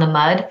fell in the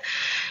mud.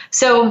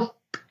 So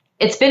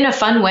it's been a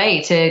fun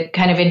way to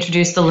kind of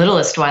introduce the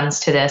littlest ones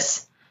to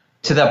this.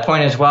 To that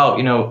point as well,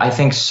 I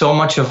think so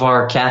much of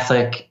our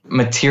Catholic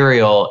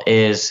material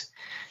is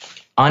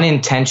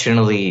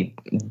unintentionally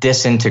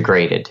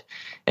disintegrated.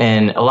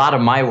 And a lot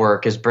of my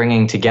work is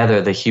bringing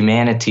together the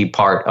humanity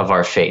part of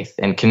our faith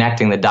and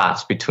connecting the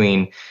dots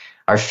between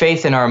our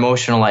faith and our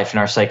emotional life and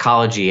our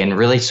psychology, and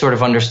really sort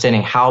of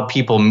understanding how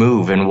people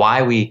move and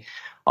why we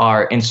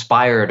are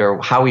inspired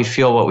or how we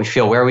feel what we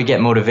feel, where we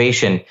get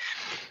motivation.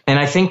 And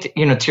I think,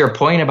 to your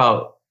point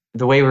about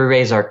the way we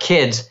raise our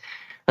kids,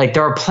 like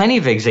there are plenty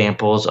of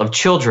examples of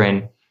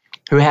children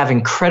who have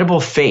incredible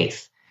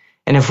faith.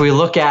 And if we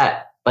look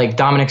at like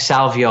Dominic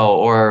Salvio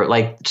or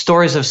like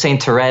stories of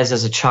Saint Therese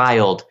as a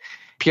child,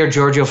 Pier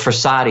Giorgio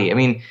Frassati, I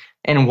mean,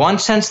 in one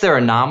sense, they're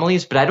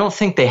anomalies, but I don't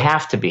think they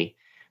have to be.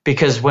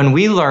 Because when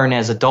we learn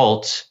as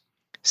adults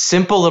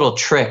simple little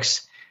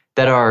tricks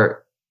that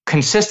are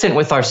consistent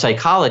with our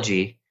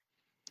psychology,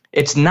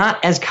 it's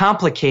not as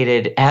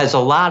complicated as a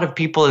lot of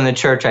people in the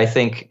church, I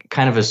think,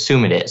 kind of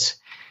assume it is.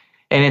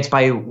 And it's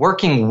by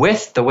working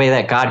with the way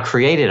that God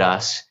created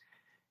us,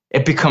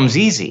 it becomes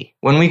easy.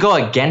 When we go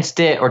against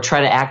it or try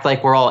to act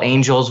like we're all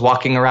angels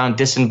walking around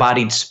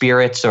disembodied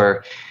spirits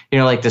or,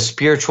 like the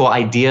spiritual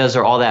ideas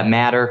are all that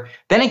matter,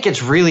 then it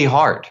gets really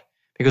hard.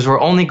 Because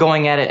we're only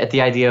going at it at the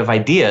idea of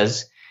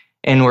ideas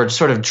and we're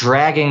sort of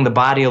dragging the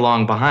body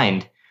along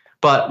behind.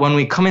 But when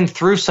we come in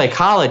through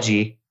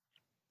psychology,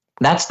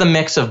 that's the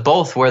mix of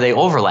both where they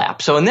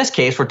overlap. So in this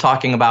case, we're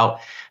talking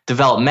about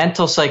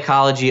developmental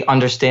psychology,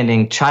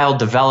 understanding child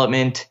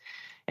development,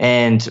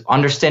 and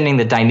understanding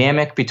the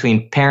dynamic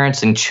between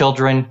parents and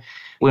children.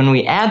 When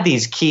we add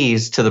these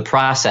keys to the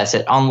process,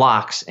 it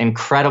unlocks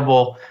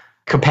incredible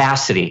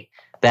capacity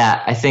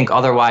that I think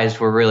otherwise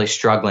we're really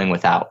struggling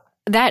without.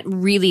 That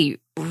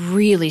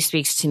really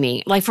speaks to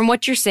me. Like from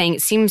what you're saying,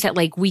 it seems that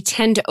like we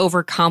tend to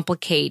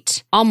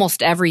overcomplicate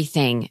almost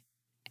everything.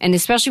 And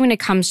especially when it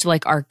comes to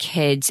like our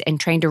kids and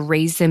trying to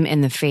raise them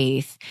in the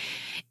faith,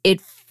 it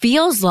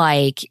feels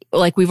like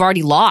we've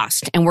already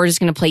lost and we're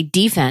just going to play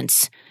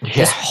defense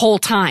this whole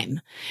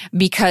time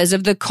because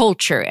of the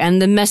culture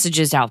and the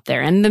messages out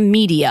there and the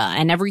media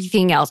and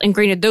everything else. And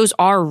granted, those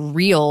are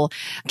real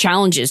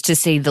challenges to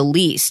say the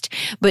least.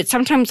 But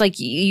sometimes, like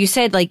you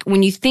said, like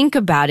when you think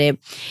about it,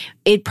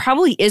 it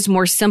probably is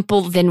more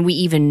simple than we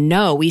even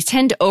know. We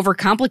tend to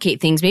overcomplicate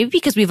things, maybe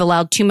because we've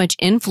allowed too much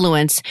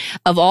influence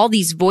of all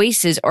these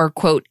voices or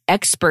quote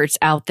experts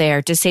out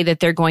there to say that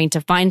they're going to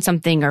find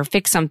something or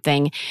fix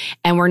something.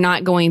 And we're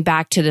not going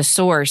back to the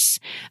source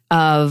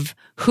of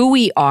who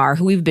we are,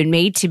 who we've been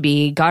made to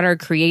be, God our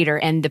creator,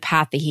 and the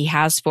path that he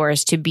has for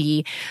us to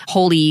be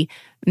holy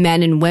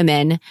men and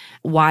women,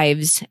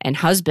 wives and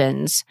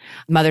husbands,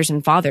 mothers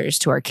and fathers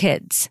to our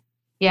kids.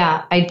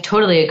 Yeah, I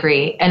totally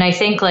agree. And I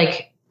think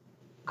like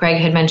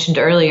Greg had mentioned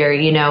earlier,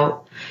 you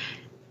know,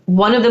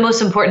 one of the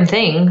most important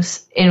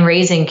things in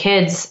raising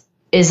kids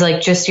is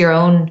like just your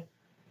own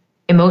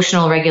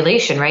emotional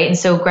regulation, right? And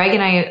so Greg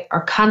and I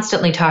are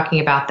constantly talking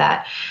about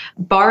that,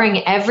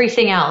 barring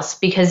everything else,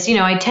 because, you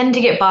know, I tend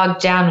to get bogged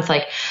down with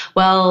like,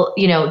 well,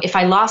 you know, if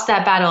I lost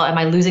that battle, am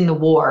I losing the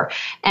war?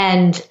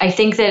 And I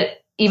think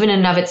that even in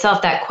and of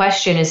itself, that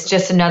question is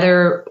just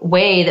another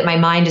way that my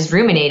mind is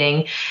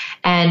ruminating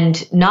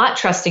and not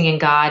trusting in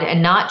God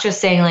and not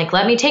just saying like,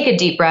 let me take a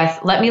deep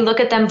breath. Let me look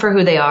at them for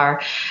who they are.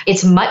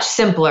 It's much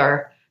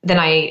simpler than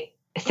I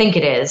think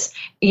it is.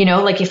 You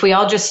know, like if we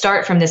all just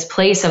start from this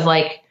place of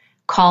like,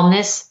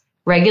 calmness,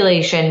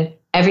 regulation,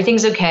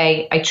 everything's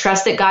okay. I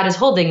trust that God is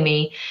holding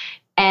me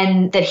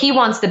and that he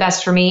wants the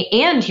best for me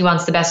and he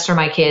wants the best for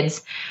my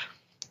kids.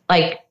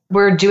 Like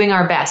we're doing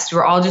our best.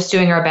 We're all just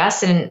doing our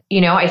best. And,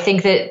 you know, I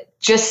think that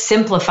just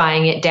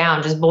simplifying it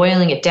down, just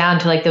boiling it down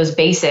to like those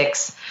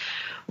basics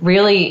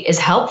really is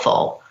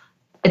helpful.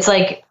 It's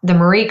like the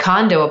Marie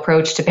Kondo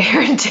approach to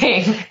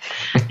parenting.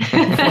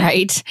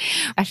 Right.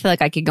 I feel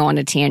like I could go on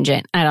a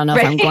tangent. I don't know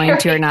if I'm going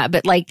to or not.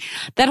 But like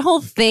that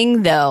whole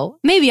thing, though,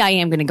 maybe I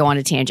am going to go on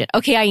a tangent.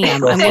 Okay, I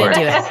am. I'm going to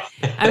do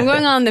it. I'm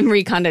going on the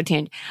Marie Kondo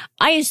tangent.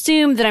 I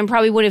assume that I'm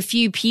probably one of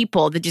few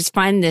people that just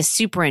find this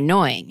super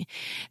annoying.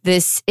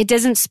 It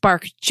doesn't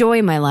spark joy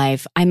in my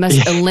life. I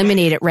must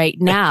eliminate it right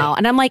now.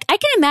 And I'm like, I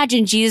can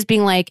imagine Jesus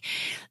being like,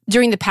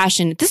 during the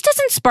Passion, this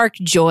doesn't spark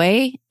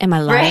joy in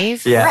my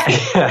life. Right.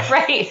 Yeah.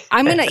 Right.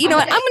 I'm going to, you know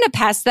what? I'm going to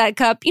pass that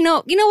cup. You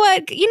know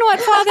what,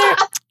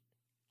 Father?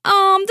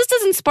 This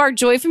doesn't spark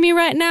joy for me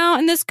right now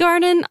in this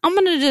garden. I'm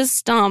going to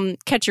just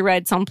catch a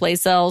ride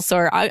someplace else,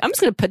 or I'm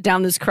just going to put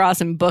down this cross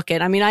and book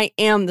it. I mean, I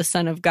am the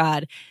Son of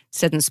God. It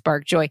doesn't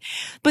spark joy.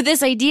 But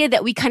this idea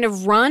that we kind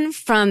of run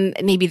from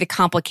maybe the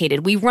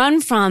complicated, we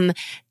run from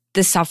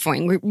the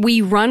suffering,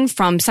 we run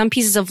from some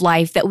pieces of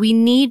life that we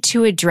need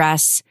to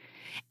address.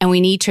 And we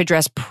need to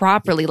address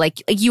properly,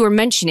 like you were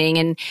mentioning,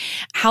 and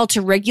how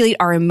to regulate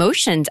our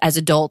emotions as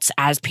adults,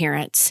 as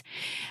parents.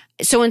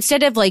 So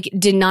instead of like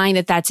denying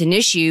that that's an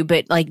issue,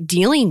 but like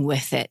dealing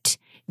with it,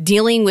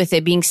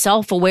 being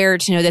self-aware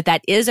to know that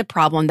that is a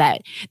problem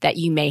that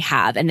you may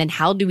have. And then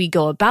how do we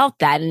go about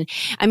that? And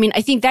I mean,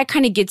 I think that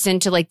kind of gets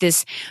into like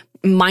this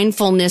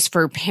mindfulness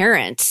for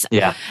parents.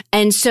 Yeah.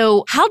 And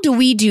so how do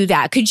we do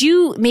that? Could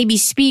you maybe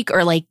speak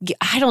or like,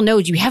 I don't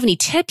know, do you have any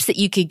tips that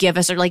you could give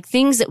us or like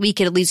things that we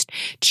could at least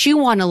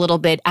chew on a little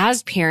bit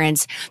as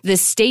parents,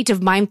 this state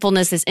of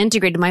mindfulness, this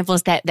integrated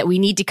mindfulness that we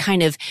need to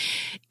kind of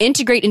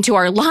integrate into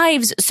our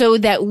lives so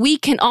that we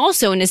can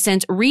also, in a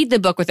sense, read the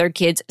book with our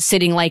kids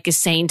sitting like a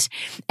saint,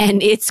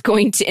 and it's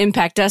going to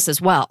impact us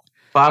as well.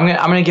 Well, I'm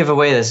going to give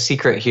away the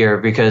secret here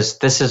because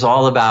this is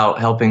all about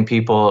helping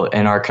people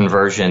in our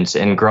conversions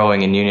and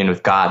growing in union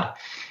with God.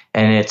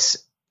 And it's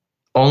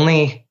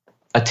only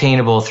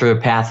attainable through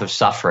a path of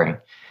suffering.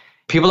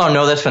 People don't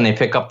know this when they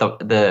pick up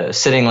the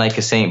Sitting Like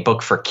a Saint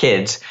book for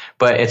kids,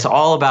 but it's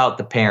all about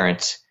the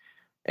parents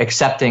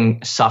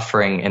accepting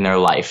suffering in their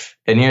life.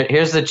 And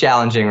here's the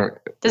challenging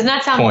Doesn't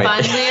that sound point.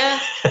 fun, Leah?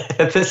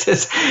 This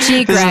is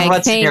Greg,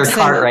 what's in your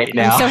cart right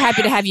now. I'm so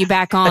happy to have you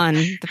back on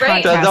the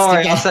podcast. So don't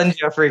worry, again. I'll send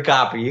you a free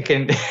copy. You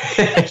can,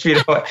 if you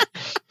don't.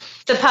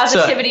 The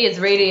positivity is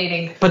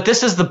radiating. But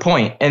this is the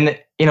point. And,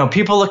 you know,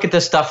 people look at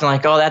this stuff and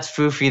like, oh, that's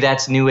foofy,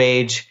 that's new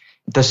age.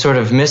 The sort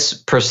of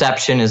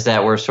misperception is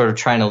that we're sort of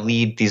trying to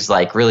lead these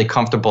like really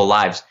comfortable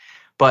lives.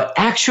 But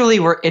actually,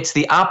 it's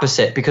the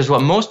opposite, because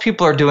what most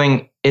people are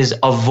doing is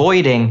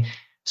avoiding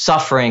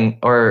suffering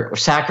or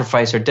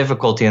sacrifice or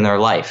difficulty in their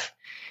life.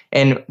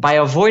 And by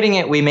avoiding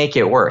it, we make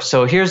it worse.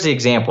 So here's the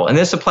example. And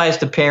this applies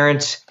to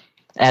parents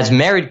as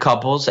married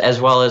couples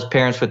as well as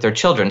parents with their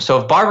children. So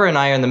if Barbara and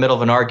I are in the middle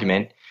of an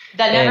argument.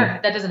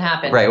 That doesn't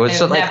happen. Right. Well,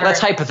 so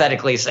let's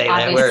hypothetically say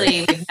that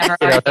we've never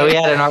argued. We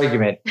had an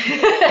argument.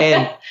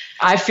 And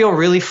I feel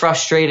really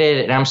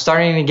frustrated and I'm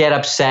starting to get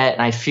upset.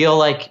 And I feel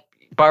like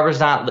Barbara's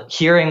not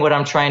hearing what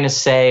I'm trying to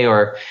say,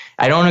 or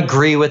I don't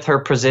agree with her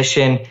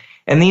position.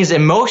 And these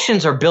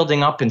emotions are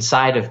building up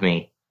inside of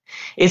me.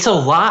 It's a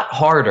lot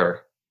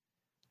harder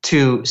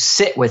to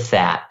sit with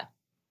that,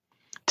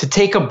 to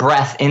take a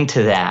breath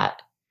into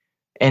that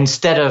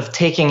instead of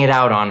taking it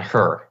out on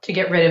her. To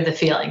get rid of the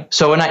feeling.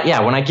 So when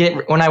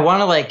I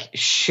want to like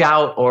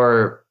shout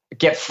or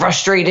get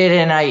frustrated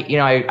and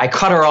I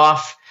cut her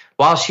off,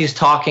 while she's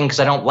talking because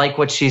I don't like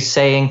what she's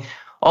saying.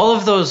 All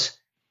of those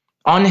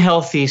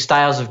unhealthy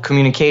styles of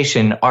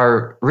communication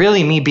are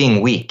really me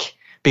being weak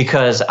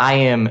because I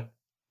am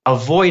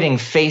avoiding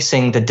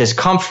facing the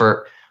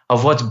discomfort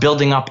of what's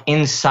building up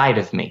inside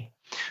of me.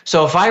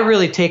 So if I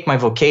really take my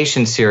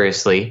vocation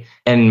seriously,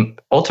 and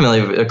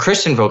ultimately a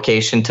Christian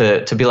vocation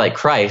to be like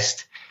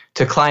Christ,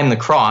 to climb the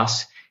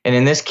cross, and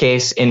in this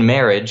case, in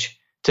marriage,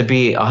 to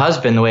be a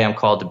husband the way I'm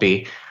called to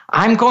be,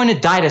 I'm going to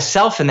die to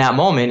self in that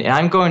moment. And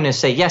I'm going to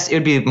say, yes, it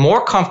would be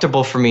more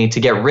comfortable for me to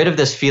get rid of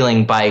this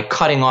feeling by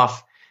cutting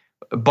off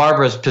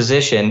Barbara's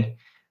position,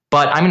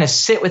 but I'm going to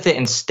sit with it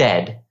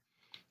instead.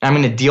 I'm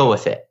going to deal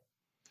with it.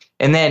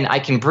 And then I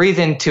can breathe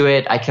into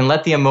it. I can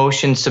let the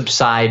emotion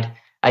subside.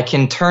 I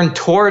can turn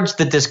towards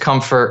the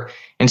discomfort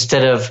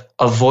instead of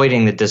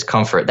avoiding the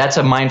discomfort. That's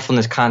a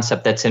mindfulness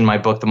concept that's in my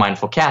book, The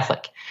Mindful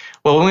Catholic.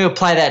 Well, when we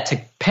apply that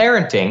to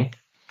parenting,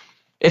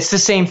 it's the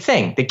same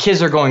thing. The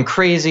kids are going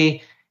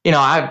crazy. You know,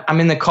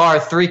 I'm in the car,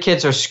 3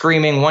 kids are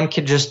screaming. 1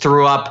 kid just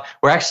threw up.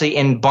 We're actually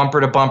in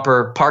bumper to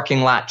bumper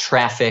parking lot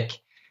traffic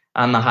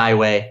on the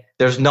highway.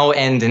 There's no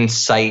end in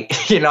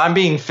sight. You know, I'm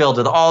being filled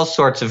with all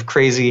sorts of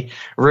crazy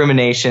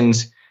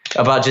ruminations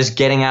about just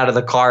getting out of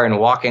the car and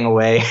walking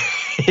away,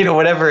 you know,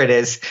 whatever it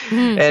is.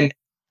 And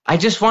I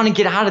just want to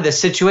get out of this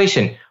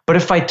situation. But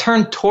if I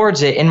turn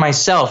towards it in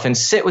myself and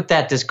sit with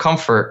that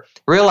discomfort,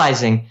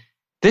 realizing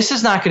this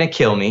is not going to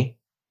kill me.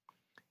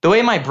 The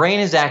way my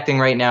brain is acting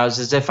right now is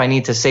as if I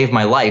need to save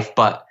my life,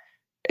 but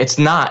it's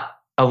not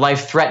a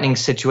life-threatening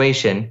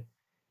situation.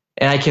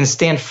 And I can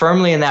stand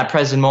firmly in that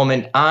present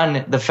moment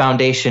on the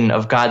foundation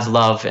of God's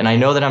love. And I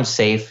know that I'm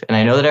safe and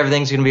I know that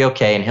everything's going to be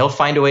okay and he'll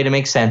find a way to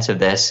make sense of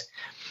this.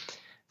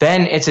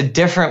 Then it's a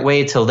different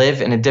way to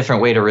live and a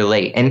different way to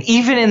relate. And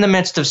even in the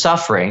midst of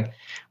suffering,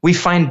 we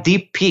find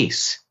deep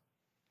peace.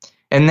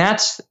 And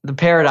that's the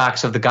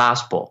paradox of the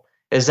gospel,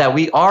 is that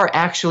we are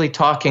actually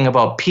talking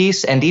about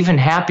peace and even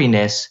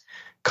happiness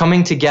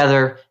coming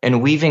together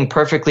and weaving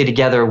perfectly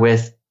together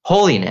with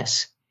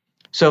holiness.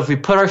 So if we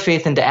put our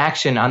faith into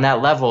action on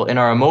that level in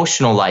our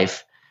emotional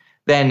life,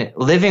 then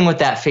living with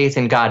that faith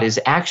in God is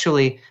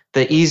actually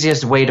the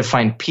easiest way to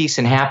find peace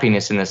and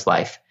happiness in this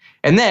life.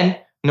 And then,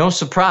 no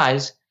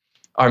surprise,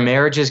 our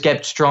marriages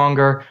get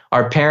stronger,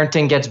 our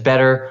parenting gets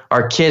better,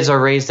 our kids are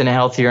raised in a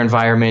healthier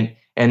environment,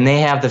 and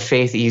they have the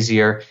faith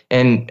easier,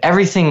 and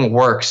everything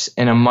works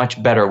in a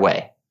much better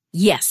way.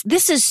 Yes,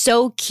 this is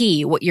so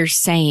key, what you're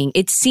saying.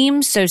 It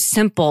seems so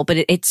simple, but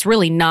it's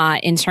really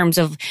not in terms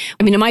of,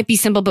 I mean, it might be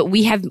simple, but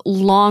we have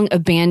long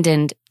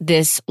abandoned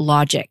this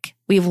logic.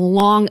 We've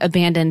long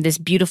abandoned this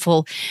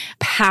beautiful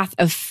path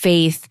of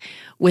faith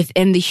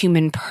within the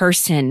human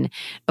person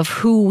of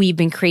who we've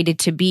been created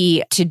to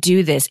be to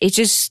do this.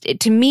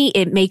 To me,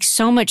 it makes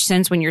so much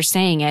sense when you're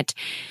saying it.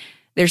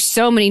 There's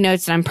so many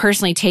notes that I'm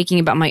personally taking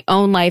about my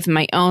own life and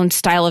my own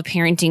style of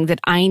parenting that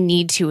I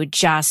need to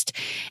adjust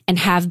and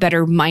have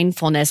better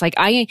mindfulness. Like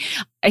I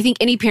think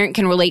any parent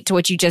can relate to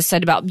what you just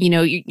said about, you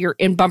know, you're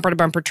in bumper to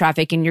bumper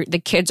traffic and the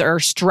kids are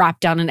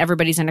strapped down and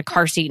everybody's in a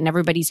car seat and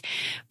everybody's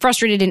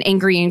frustrated and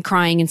angry and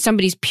crying and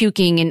somebody's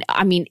puking. And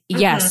I mean,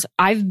 yes,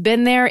 I've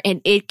been there and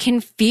it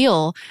can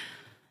feel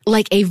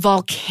like a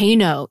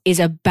volcano is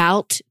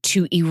about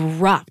to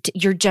erupt.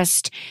 You're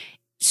just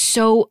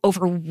so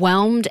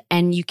overwhelmed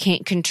and you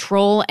can't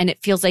control. And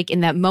it feels like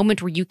in that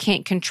moment where you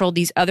can't control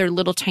these other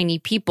little tiny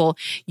people,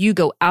 you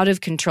go out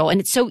of control.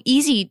 And it's so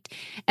easy.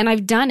 And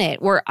I've done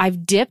it where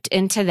I've dipped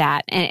into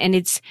that and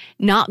it's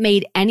not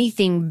made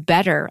anything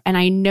better. And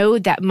I know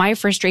that my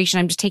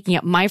frustration, I'm just taking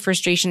up my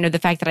frustration of the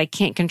fact that I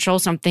can't control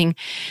something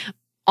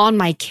on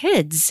my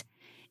kids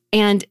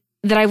and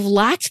that I've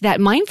lacked that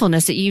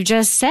mindfulness that you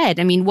just said.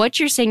 I mean, what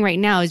you're saying right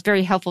now is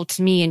very helpful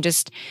to me and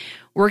just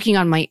working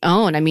on my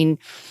own. I mean,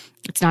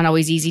 it's not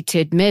always easy to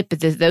admit,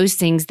 but there's those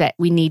things that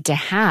we need to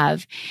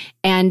have.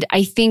 And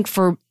I think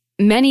for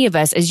many of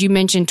us, as you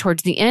mentioned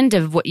towards the end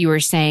of what you were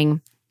saying,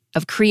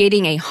 of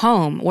creating a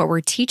home where we're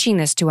teaching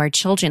this to our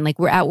children, like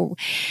we're out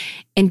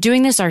and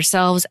doing this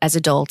ourselves as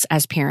adults,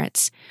 as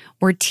parents,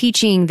 we're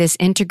teaching this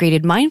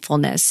integrated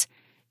mindfulness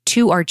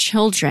to our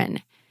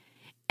children.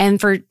 And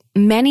for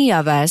many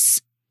of us,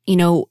 you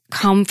know,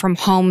 come from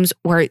homes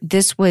where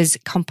this was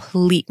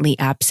completely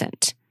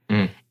absent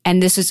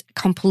and this is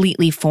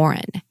completely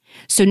foreign.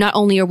 So not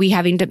only are we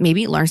having to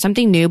maybe learn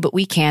something new, but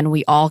we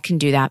all can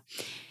do that.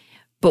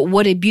 But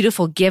what a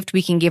beautiful gift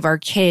we can give our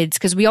kids,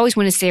 because we always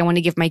want to say, I want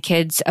to give my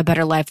kids a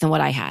better life than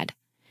what I had.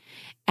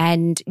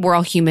 And we're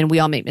all human. We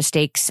all make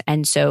mistakes.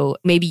 And so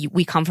maybe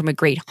we come from a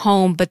great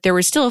home, but there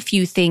were still a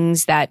few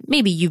things that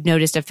maybe you've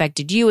noticed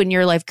affected you in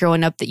your life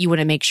growing up that you want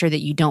to make sure that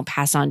you don't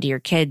pass on to your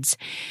kids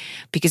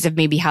because of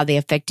maybe how they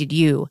affected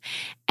you.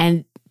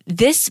 And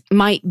this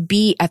might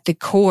be at the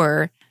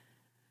core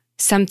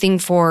something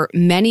for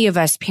many of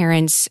us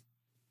parents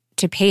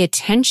to pay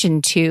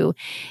attention to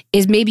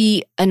is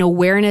maybe an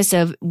awareness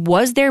of,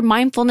 was there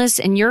mindfulness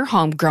in your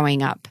home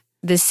growing up?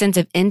 this sense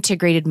of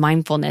integrated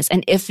mindfulness?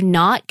 And if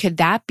not, could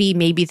that be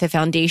maybe the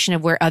foundation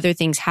of where other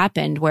things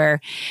happened,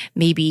 where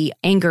maybe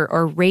anger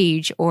or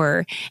rage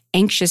or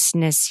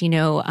anxiousness,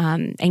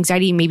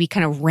 anxiety maybe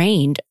kind of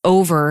reigned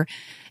over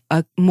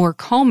a more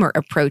calmer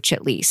approach,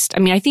 at least? I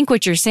mean, I think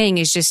what you're saying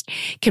is just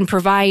can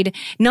provide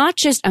not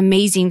just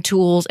amazing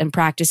tools and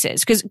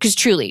practices, because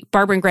truly,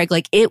 Barbara and Greg,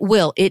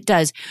 it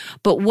does.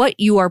 But what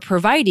you are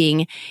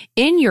providing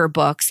in your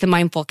books, The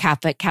Mindful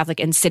Catholic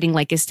and Sitting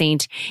Like a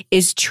Saint,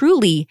 is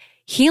truly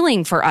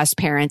healing for us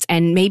parents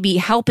and maybe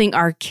helping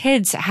our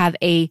kids have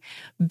a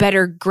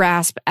better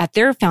grasp at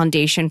their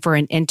foundation for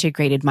an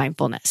integrated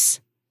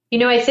mindfulness.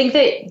 I think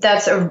that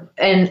that's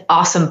an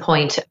awesome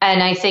point.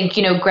 And I think,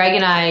 Greg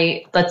and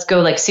I, let's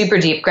go super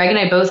deep. Greg and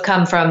I both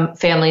come from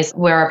families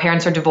where our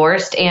parents are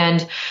divorced.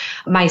 And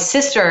my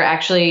sister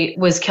actually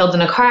was killed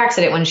in a car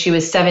accident when she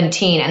was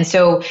 17. And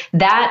so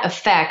that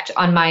effect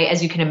on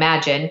as you can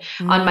imagine,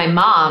 on my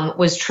mom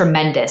was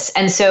tremendous.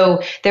 And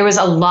so there was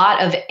a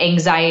lot of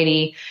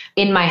anxiety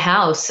in my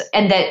house,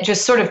 and that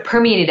just sort of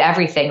permeated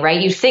everything, right?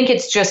 You think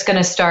it's just going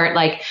to start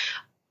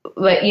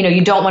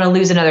you don't want to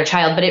lose another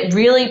child, but it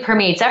really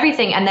permeates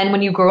everything. And then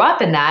when you grow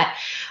up in that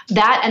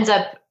ends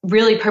up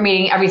really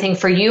permeating everything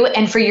for you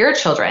and for your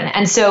children.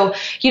 And so,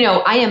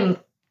 I am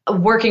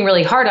working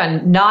really hard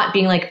on not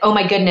being like, oh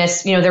my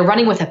goodness, they're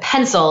running with a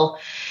pencil.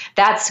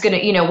 That's going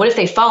to, what if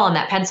they fall on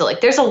that pencil?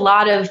 There's a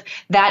lot of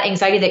that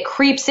anxiety that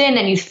creeps in,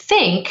 and you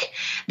think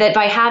that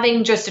by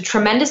having just a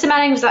tremendous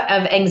amount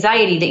of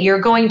anxiety that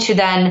you're going to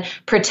then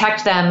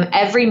protect them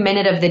every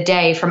minute of the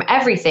day from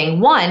everything.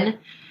 One,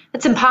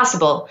 that's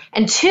impossible.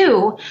 And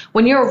two,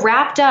 when you're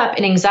wrapped up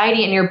in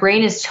anxiety and your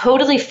brain is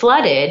totally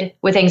flooded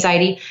with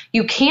anxiety,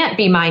 you can't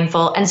be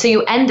mindful. And so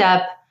you end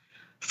up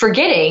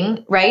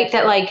forgetting, right?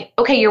 That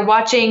okay, you're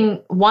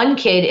watching one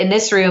kid in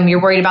this room,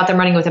 you're worried about them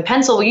running with a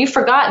pencil. Well, you've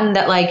forgotten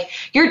that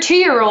your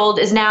 2-year-old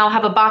is now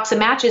have a box of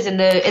matches in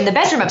the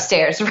bedroom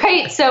upstairs,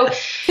 right? So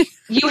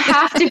you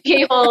have to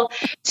be able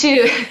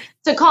to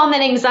calm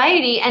that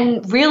anxiety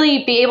and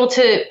really be able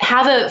to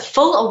have a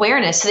full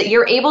awareness so that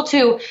you're able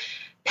to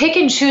pick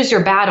and choose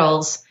your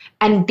battles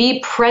and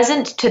be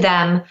present to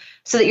them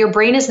so that your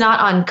brain is not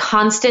on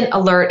constant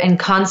alert and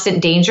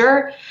constant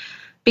danger.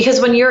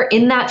 Because when you're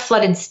in that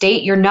flooded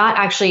state, you're not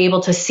actually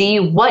able to see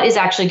what is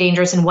actually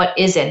dangerous and what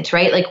isn't,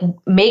 right?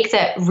 Make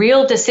that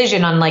real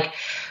decision on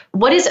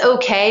what is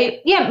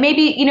okay. Yeah,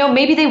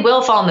 maybe they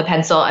will fall on the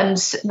pencil, and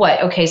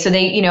what? Okay, so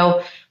they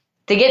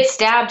get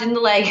stabbed in the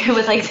leg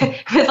with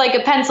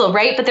a pencil,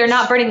 right? But they're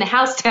not burning the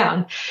house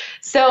down.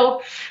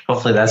 So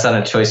hopefully that's not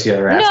a choice you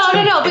ever have.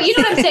 No. But you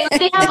know what I'm saying?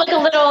 They have a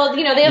little,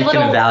 they have little. You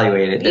can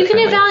evaluate it. You can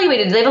evaluate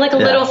it. They have a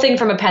little thing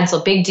from a pencil,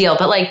 big deal.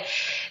 But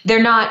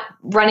they're not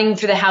running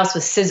through the house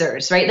with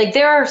scissors, right?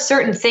 There are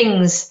certain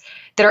things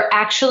that are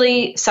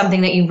actually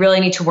something that you really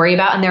need to worry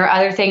about. And there are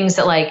other things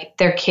that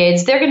they're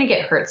kids, they're going to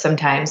get hurt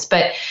sometimes.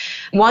 But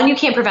one, you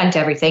can't prevent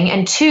everything.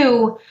 And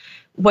two,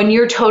 when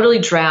you're totally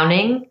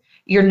drowning,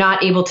 you're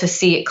not able to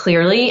see it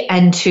clearly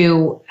and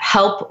to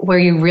help where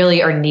you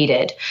really are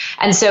needed.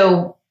 And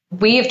so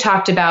we have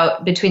talked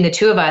about, between the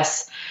two of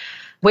us,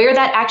 where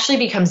that actually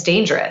becomes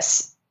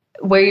dangerous.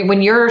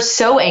 When you're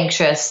so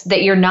anxious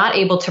that you're not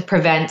able to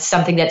prevent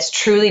something that's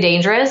truly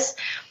dangerous,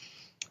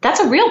 that's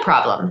a real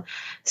problem.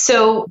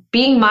 So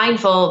being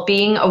mindful,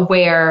 being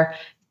aware,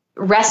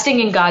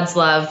 resting in God's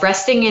love,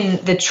 resting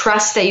in the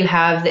trust that you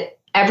have that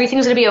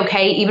everything's going to be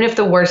okay, even if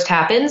the worst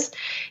happens,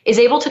 is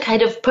able to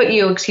kind of put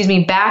you,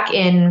 back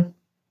in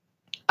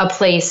a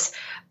place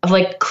of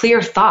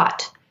clear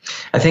thought.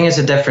 I think it's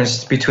a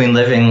difference between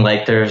living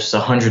there's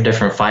 100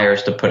 different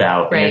fires to put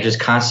out, right, and you're just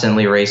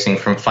constantly racing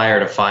from fire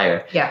to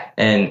fire. Yeah.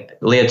 And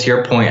Leah, to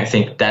your point, I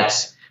think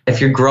that's, if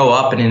you grow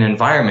up in an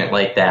environment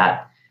like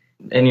that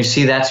and you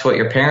see that's what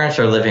your parents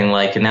are living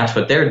like and that's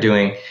what they're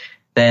doing,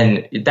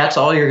 then that's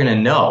all you're going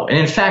to know. And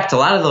in fact, a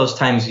lot of those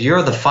times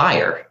you're the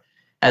fire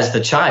as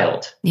the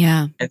child.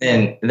 Yeah. And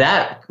then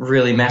that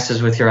really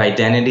messes with your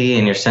identity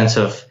and your sense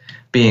of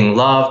being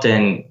loved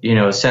and,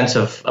 a sense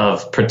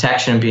of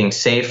protection, being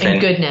safe.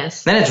 And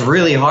goodness. Then it's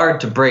really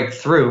hard to break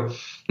through.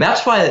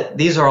 That's why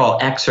these are all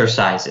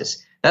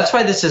exercises. That's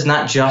why this is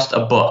not just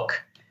a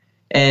book.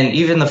 And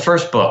even the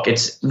first book,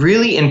 it's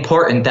really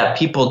important that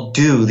people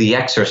do the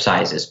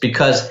exercises,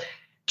 because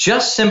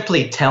just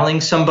simply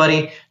telling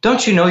somebody,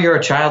 don't you know you're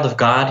a child of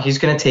God? He's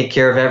going to take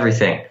care of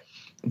everything.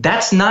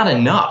 That's not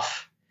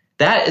enough.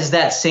 That is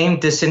that same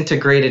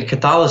disintegrated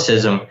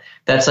Catholicism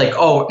that's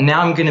oh,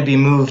 now I'm going to be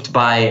moved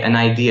by an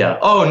idea.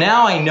 Oh,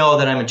 now I know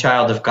that I'm a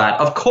child of God.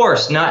 Of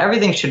course, now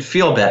everything should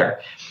feel better.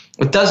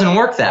 It doesn't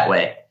work that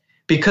way,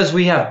 because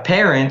we have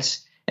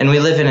parents and we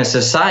live in a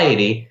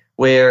society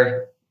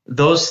where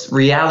those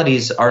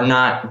realities are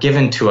not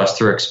given to us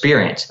through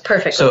experience.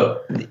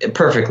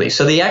 Perfectly.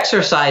 So the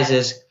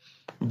exercises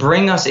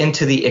bring us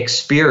into the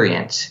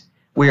experience.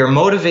 We are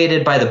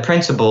motivated by the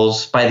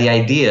principles, by the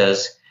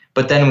ideas,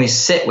 but then we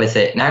sit with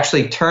it and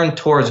actually turn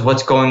towards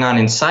what's going on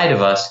inside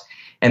of us.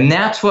 And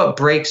that's what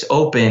breaks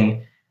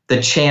open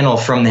the channel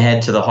from the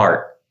head to the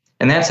heart.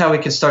 And that's how we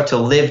can start to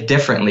live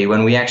differently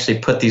when we actually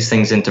put these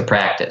things into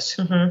practice.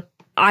 Mm-hmm.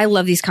 I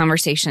love these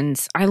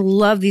conversations. I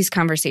love these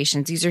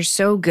conversations. These are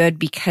so good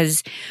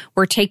because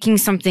we're taking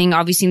something,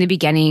 obviously in the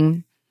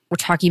beginning, we're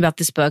talking about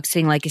this book,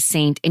 Sing Like a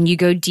Saint, and you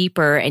go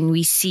deeper and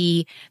we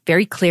see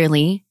very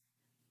clearly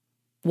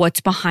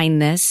what's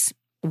behind this,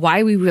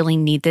 why we really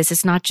need this.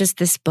 It's not just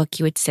this book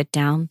you would sit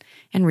down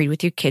and read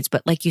with your kids,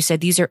 but like you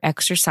said, these are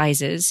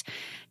exercises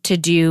to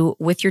do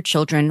with your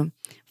children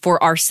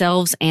for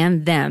ourselves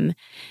and them.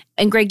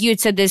 And Greg, you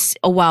had said this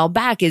a while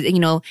back, is,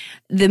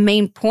 the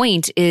main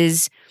point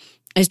is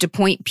to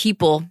point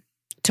people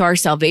to our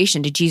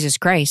salvation, to Jesus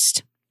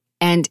Christ.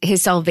 And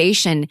his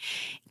salvation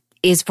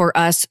is for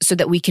us so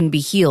that we can be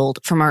healed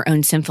from our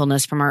own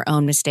sinfulness, from our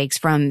own mistakes,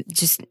 from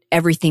just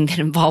everything that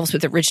involves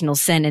with original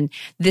sin. And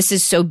this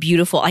is so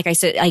beautiful. Like I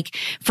said, like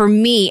for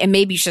me, and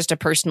maybe it's just a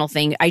personal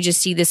thing, I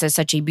just see this as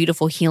such a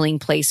beautiful healing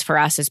place for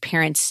us as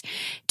parents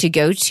to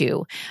go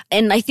to.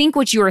 And I think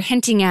what you were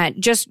hinting at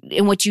just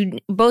in what you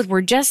both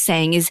were just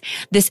saying is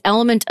this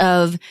element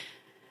of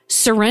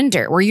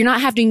surrender, where you're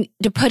not having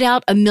to put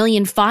out a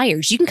million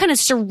fires. You can kind of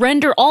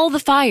surrender all the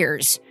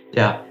fires.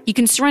 Yeah. You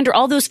can surrender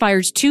all those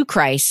fires to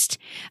Christ,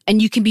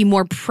 and you can be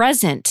more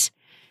present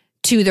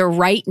to the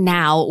right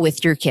now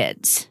with your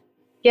kids.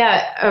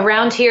 Yeah.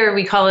 Around here,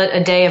 we call it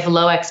a day of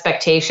low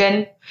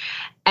expectation.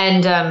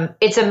 And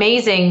it's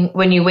amazing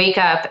when you wake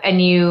up and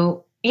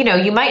you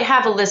might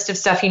have a list of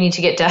stuff you need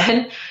to get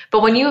done,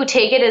 but when you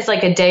take it as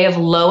like a day of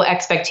low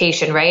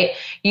expectation, right?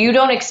 You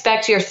don't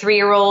expect your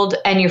 3-year-old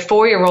and your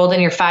 4-year-old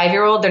and your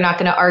 5-year-old, they're not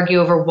going to argue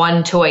over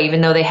one toy, even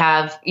though they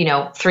have,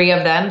 3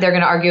 of them, they're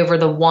going to argue over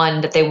the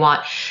one that they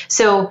want.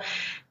 So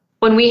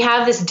when we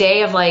have this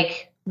day of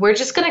like, we're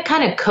just going to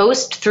kind of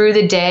coast through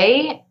the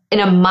day in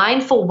a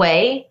mindful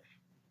way,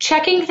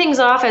 checking things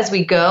off as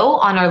we go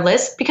on our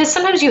list, because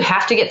sometimes you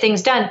have to get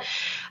things done.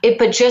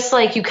 But just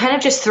like you kind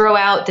of just throw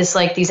out this,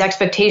 like these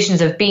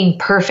expectations of being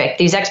perfect,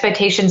 these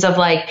expectations of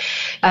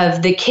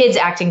of the kids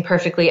acting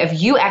perfectly, of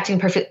you acting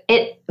perfect,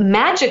 it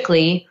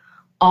magically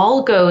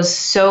all goes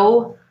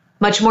so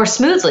much more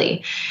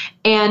smoothly.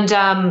 And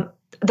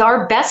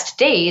our best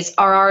days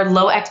are our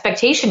low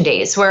expectation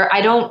days, where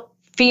I don't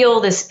feel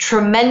this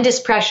tremendous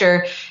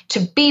pressure to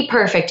be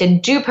perfect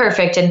and do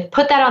perfect and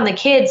put that on the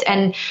kids.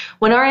 And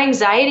when our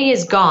anxiety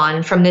is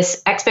gone from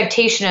this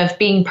expectation of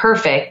being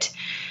perfect,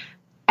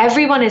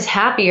 everyone is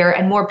happier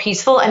and more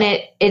peaceful.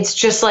 And it's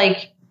just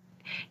like,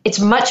 it's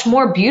much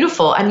more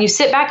beautiful. And you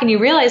sit back and you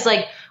realize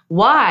like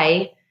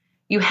why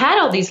you had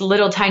all these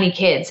little tiny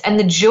kids and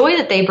the joy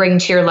that they bring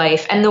to your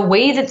life and the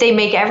way that they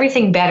make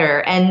everything better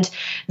and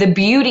the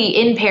beauty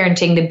in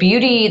parenting, the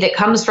beauty that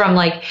comes from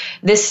like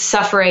this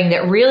suffering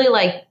that really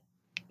like,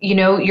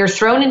 you're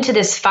thrown into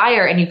this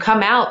fire and you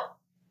come out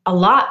a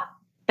lot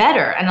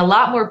better and a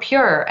lot more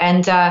pure.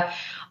 And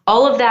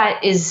all of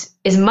that is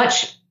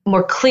much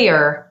more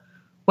clear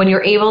when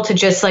you're able to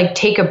just like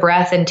take a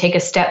breath and take a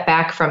step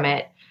back from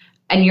it,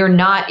 and you're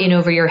not in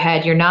over your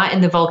head, you're not in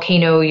the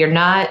volcano, you're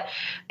not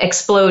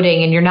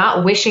exploding, and you're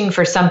not wishing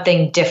for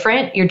something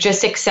different. You're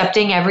just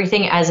accepting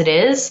everything as it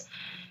is.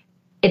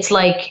 It's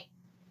like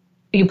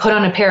you put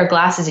on a pair of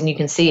glasses and you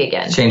can see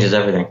again. It changes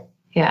everything.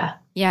 Yeah.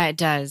 Yeah, it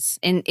does.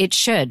 And it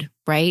should,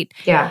 right?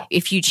 Yeah.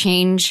 If you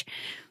change,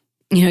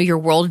 your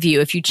worldview,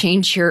 if you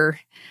change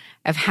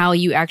of how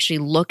you actually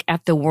look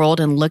at the world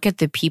and look at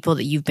the people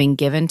that you've been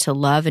given to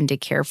love and to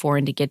care for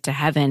and to get to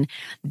heaven,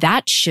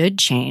 that should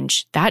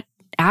change. That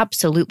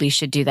absolutely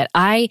should do that.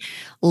 I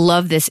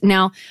love this.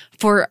 Now,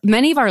 for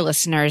many of our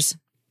listeners,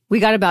 we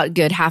got about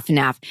good half and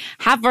half.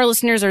 Half of our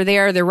listeners are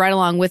there. They're right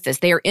along with us.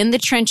 They are in the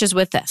trenches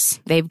with us.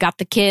 They've got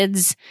the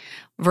kids,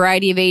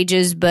 variety of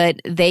ages, but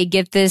they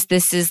get this.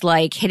 This is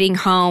like hitting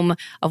home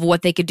of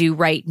what they could do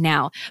right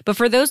now. But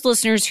for those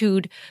listeners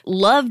who'd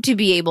love to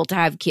be able to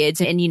have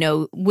kids and,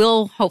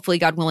 will hopefully,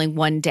 God willing,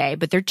 one day,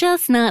 but they're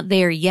just not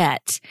there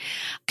yet.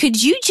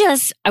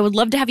 I would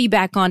love to have you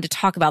back on to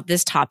talk about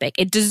this topic.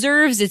 It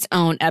deserves its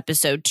own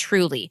episode,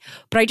 truly.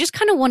 But I just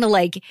kind of want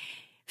to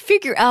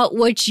figure out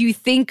what you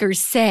think or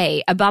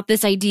say about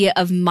this idea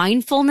of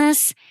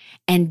mindfulness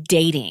and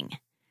dating.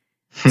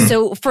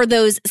 So for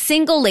those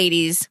single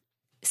ladies,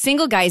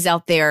 single guys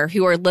out there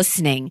who are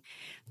listening,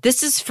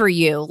 this is for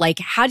you. Like,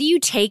 how do you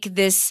take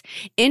this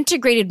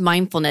integrated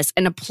mindfulness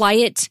and apply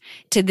it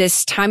to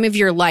this time of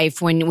your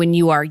life when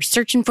you are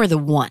searching for the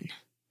one?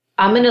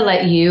 I'm going to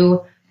let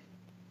you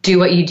do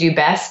what you do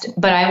best,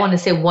 but I want to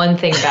say one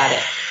thing about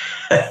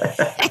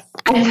it.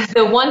 And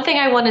the one thing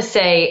I want to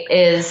say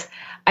is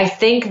I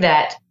think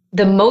that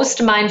the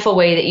most mindful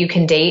way that you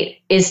can date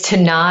is to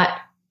not,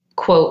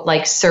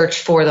 quote, search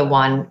for the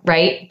one,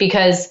 right?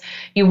 Because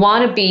you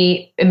want to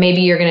be, and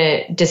maybe you're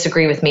going to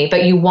disagree with me,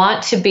 but you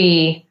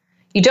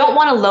don't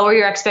want to lower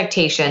your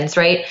expectations,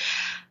 right?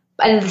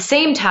 And at the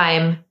same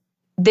time,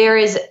 there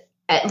is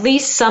at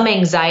least some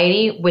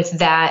anxiety with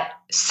that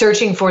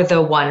searching for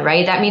the one,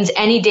 right? That means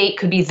any date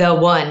could be the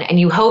one, and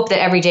you hope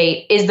that every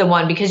date is the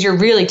one because you're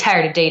really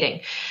tired of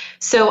dating.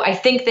 So I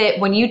think that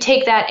when you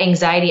take that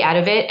anxiety out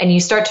of it and you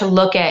start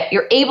to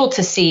you're able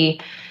to see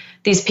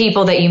these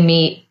people that you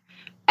meet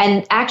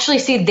and actually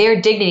see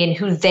their dignity and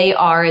who they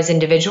are as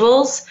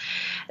individuals,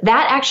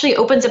 that actually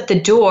opens up the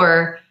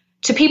door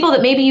to people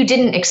that maybe you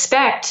didn't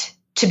expect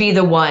to be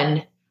the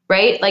one,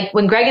 right? Like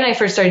when Greg and I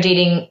first started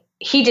dating,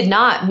 he did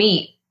not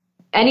meet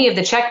any of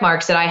the check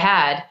marks that I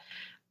had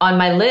on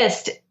my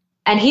list.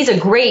 And he's a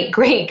great,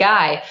 great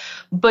guy.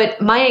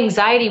 But my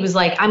anxiety was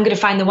like, I'm going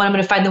to find the one, I'm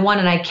going to find the one.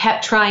 And I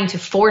kept trying to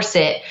force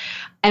it.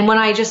 And when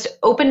I just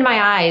opened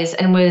my eyes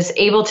and was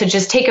able to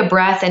just take a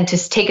breath and to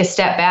take a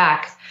step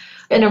back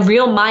in a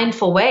real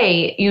mindful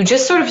way, you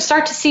just sort of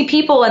start to see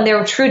people and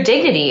their true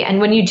dignity. And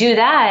when you do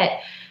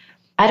that,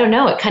 I don't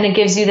know, it kind of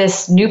gives you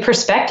this new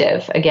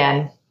perspective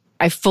again.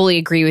 I fully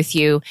agree with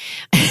you.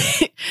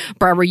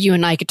 Barbara, you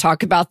and I could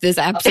talk about this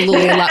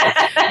absolutely a lot.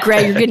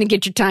 Greg, you're going to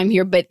get your time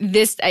here, but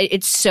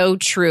it's so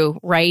true,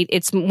 right?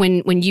 It's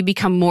when you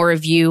become more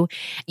of you,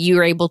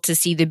 you're able to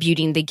see the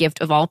beauty and the gift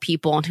of all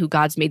people and who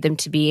God's made them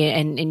to be.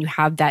 And you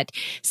have that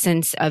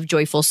sense of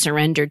joyful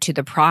surrender to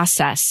the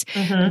process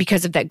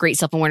because of that great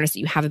self-awareness that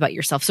you have about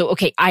yourself. So,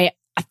 okay, I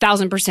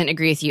 1,000%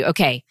 agree with you.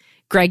 Okay.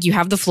 Greg, you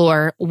have the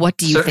floor. What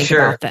do you think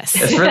about this?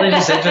 It's really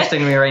just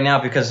interesting to me right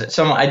now because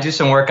I do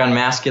some work on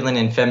masculine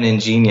and feminine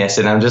genius,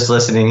 and I'm just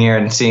listening here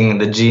and seeing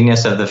the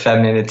genius of the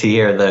femininity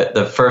here.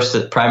 The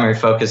first primary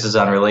focus is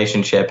on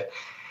relationship.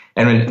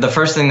 And the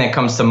first thing that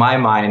comes to my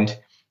mind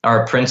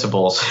are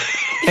principles.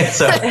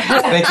 So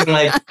thinking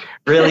like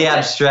really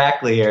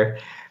abstractly here.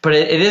 But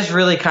it is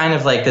really kind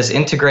of like this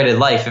integrated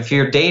life. If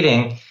you're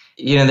dating,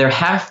 there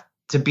have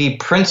to be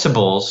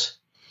principles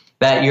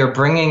that you're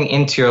bringing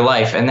into your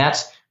life. And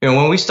that's,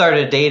 when we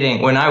started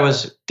dating, when I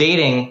was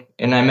dating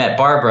and I met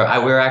Barbara,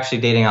 we were actually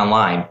dating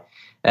online,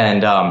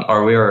 and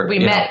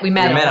we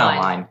met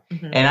online.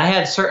 Mm-hmm. And I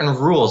had certain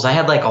rules. I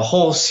had like a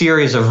whole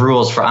series of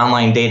rules for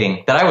online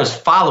dating that I was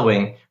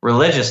following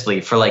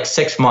religiously for like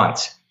 6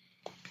 months.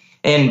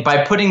 And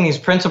by putting these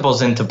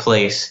principles into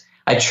place,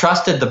 I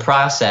trusted the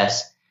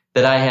process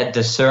that I had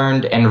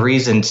discerned and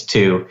reasoned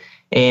to.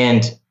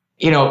 And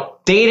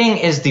dating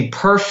is the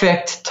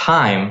perfect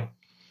time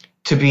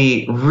to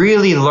be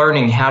really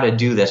learning how to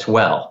do this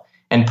well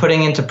and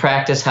putting into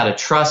practice how to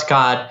trust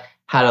God,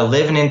 how to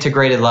live an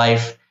integrated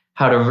life,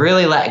 how to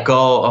really let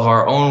go of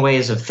our own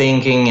ways of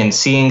thinking and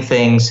seeing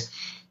things.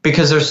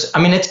 Because it's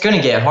going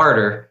to get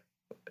harder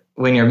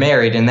when you're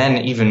married, and then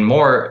even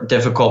more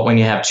difficult when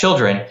you have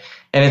children.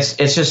 And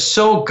it's just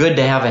so good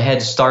to have a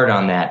head start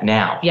on that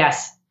now.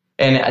 Yes.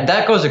 And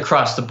that goes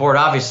across the board.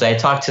 Obviously, I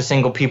talk to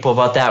single people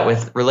about that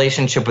with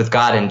relationship with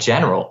God in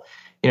general,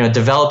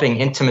 developing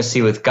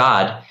intimacy with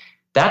God.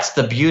 That's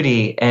the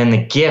beauty and the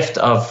gift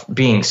of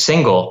being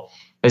single,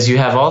 is you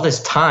have all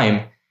this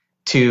time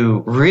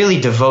to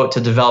really devote to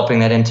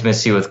developing that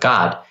intimacy with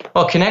God.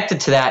 Well,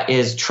 connected to that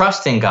is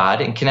trusting God,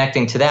 and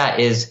connecting to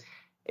that is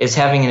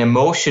having an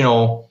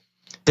emotional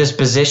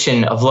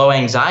disposition of low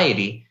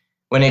anxiety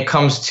when it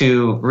comes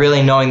to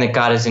really knowing that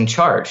God is in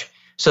charge.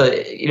 So,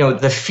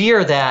 the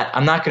fear that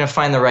I'm not going to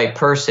find the right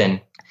person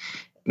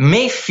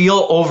may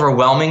feel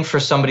overwhelming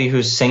for somebody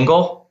who's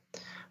single,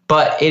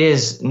 but it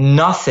is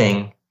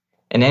nothing.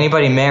 And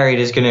anybody married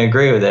is going to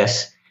agree with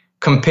this,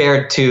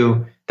 compared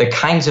to the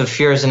kinds of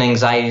fears and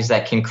anxieties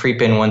that can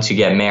creep in once you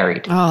get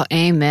married. Oh,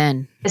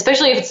 amen.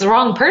 Especially if it's the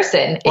wrong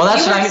person. Well,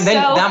 that's what I mean.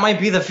 Then that might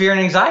be the fear and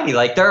anxiety.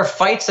 Like there are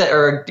fights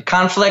or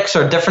conflicts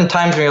or different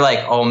times where you're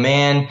like, oh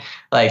man,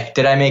 like,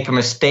 did I make a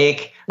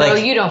mistake? Like, no,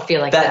 you don't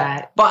feel like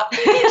that. But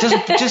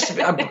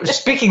just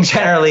speaking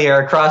generally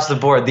or across the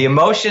board, the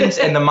emotions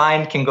and the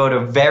mind can go to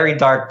very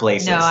dark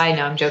places. No, I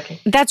know. I'm joking.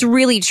 That's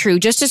really true.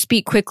 Just to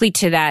speak quickly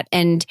to that,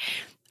 and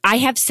I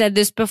have said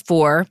this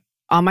before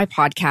on my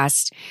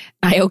podcast.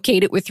 I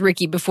okayed it with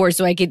Ricky before,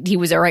 so he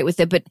was all right with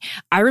it. But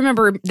I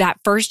remember that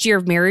first year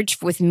of marriage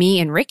with me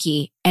and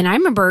Ricky. And I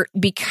remember,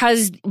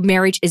 because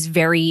marriage is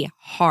very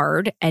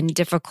hard and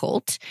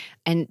difficult,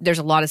 and there's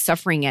a lot of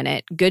suffering in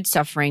it, good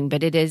suffering,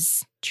 but it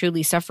is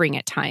truly suffering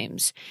at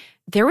times.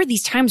 There were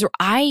these times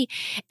where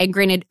and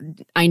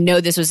granted, I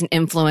know this was an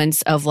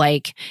influence of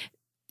like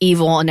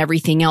evil and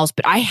everything else,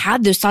 but I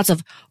had those thoughts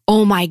of,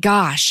 oh my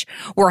gosh,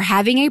 we're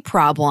having a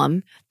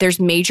problem. There's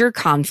major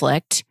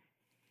conflict.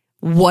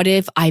 What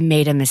if I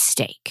made a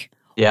mistake?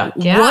 Yeah.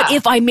 What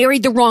if I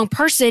married the wrong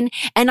person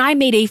and I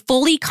made a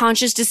fully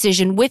conscious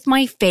decision with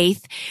my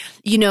faith?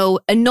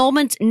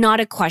 Annulment's not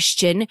a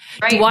question.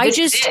 Right. Do I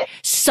just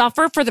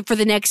suffer for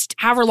the next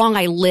however long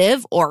I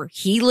live, or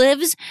he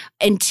lives,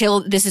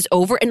 until this is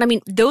over?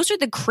 And those are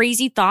the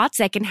crazy thoughts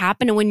that can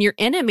happen. And when you're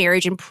in a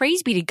marriage, and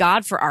praise be to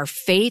God for our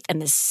faith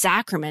and the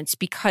sacraments,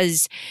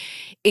 because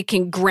it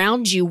can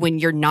ground you when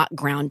you're not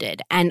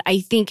grounded. And I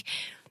think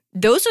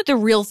those are the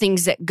real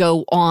things that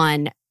go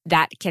on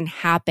that can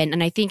happen,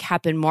 and I think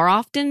happen more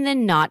often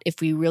than not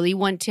if we really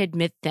want to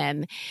admit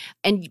them.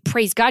 And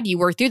praise God, you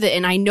work through that.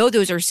 And I know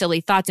those are silly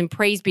thoughts, and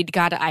praise be to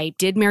God, I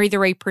did marry the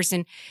right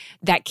person.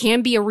 That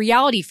can be a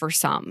reality for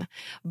some,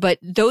 but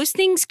those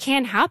things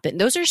can happen.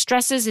 Those are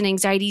stresses and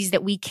anxieties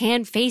that we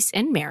can face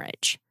in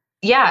marriage.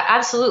 Yeah,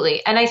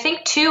 absolutely. And I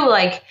think too,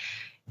 like,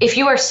 if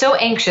you are so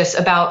anxious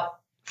about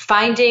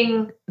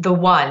finding the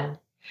one,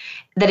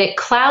 that it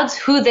clouds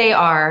who they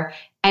are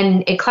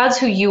and it clouds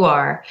who you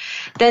are,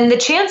 then the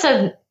chance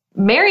of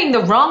marrying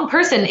the wrong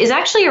person is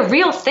actually a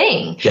real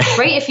thing,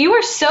 right? If you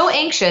are so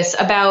anxious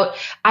about,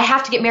 I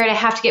have to get married, I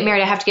have to get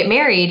married, I have to get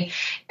married,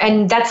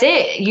 and that's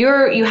it.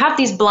 You have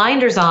these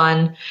blinders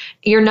on.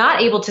 You're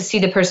not able to see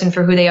the person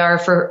for who they are,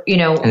 for, and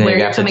then where you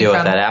you're have to coming deal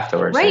from. with that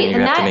afterwards. Right. And you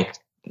have to make,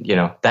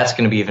 that's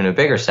going to be even a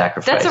bigger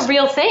sacrifice. That's a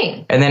real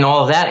thing. And then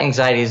all of that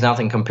anxiety is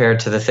nothing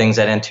compared to the things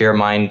that enter your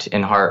mind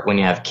and heart when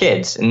you have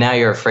kids. And now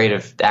you're afraid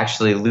of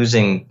actually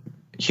losing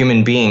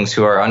human beings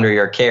who are under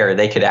your care.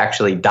 They could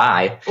actually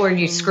die, or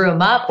you screw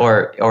them up,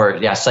 or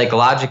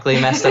psychologically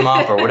mess them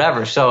up, or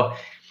whatever. So,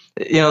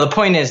 the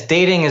point is,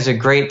 dating is a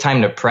great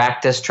time to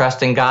practice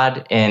trusting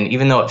God. And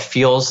even though it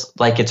feels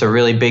like it's a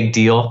really big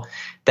deal,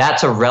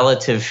 that's a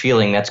relative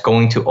feeling that's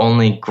going to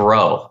only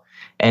grow.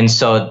 And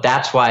so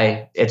that's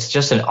why it's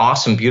just an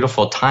awesome,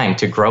 beautiful time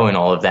to grow in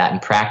all of that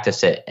and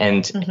practice it.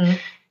 And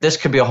this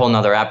could be a whole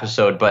nother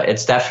episode, but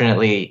it's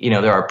definitely,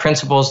 there are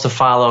principles to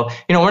follow.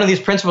 One of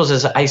these principles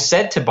is, I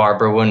said to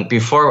Barbara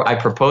before I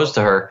proposed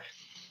to her,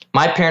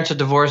 my parents are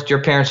divorced,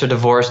 your parents are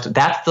divorced.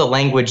 That's the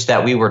language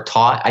that we were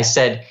taught. I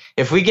said,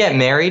 if we get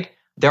married,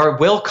 there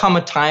will come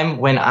a time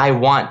when I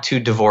want to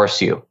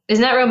divorce you.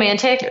 Isn't that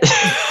romantic?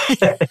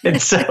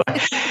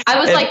 I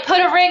was like, put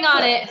a ring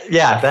on it.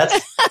 Yeah,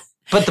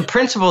 but the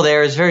principle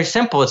there is very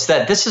simple. It's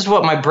that this is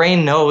what my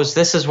brain knows.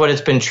 This is what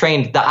it's been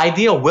trained. The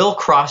idea will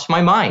cross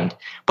my mind.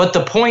 But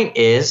the point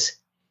is,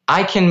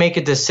 I can make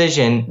a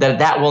decision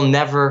that will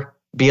never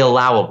be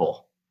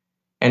allowable.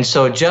 And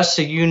so just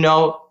so you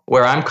know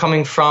where I'm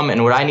coming from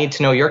and what I need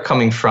to know you're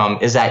coming from,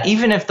 is that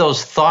even if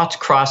those thoughts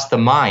cross the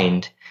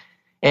mind,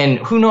 and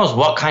who knows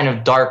what kind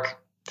of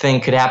dark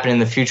thing could happen in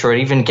the future, or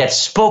it even gets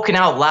spoken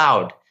out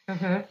loud,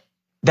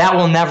 that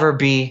will never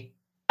be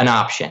an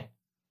option.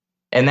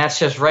 And that's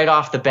just right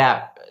off the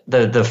bat,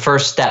 the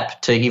first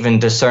step to even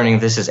discerning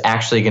this is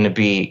actually going to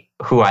be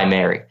who I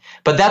marry.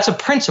 But that's a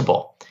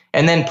principle.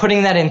 And then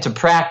putting that into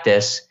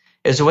practice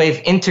is a way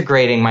of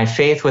integrating my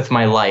faith with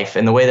my life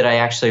and the way that I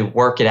actually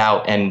work it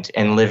out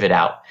and live it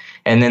out.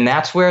 And then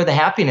that's where the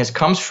happiness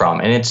comes from.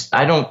 And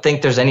I don't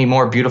think there's any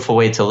more beautiful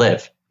way to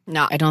live.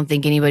 No, I don't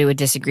think anybody would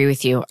disagree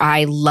with you.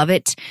 I love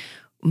it.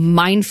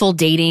 Mindful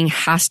dating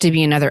has to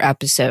be another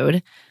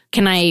episode.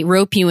 Can I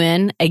rope you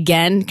in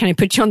again? Can I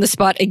put you on the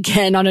spot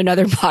again on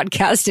another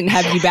podcast and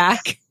have you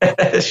back?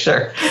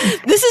 Sure.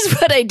 This is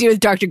what I do with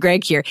Dr.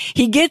 Greg here.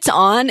 He gets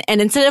on,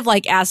 and instead of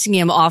asking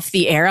him off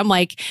the air, I'm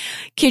like,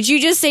 could you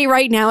just say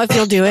right now if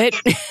you'll do it?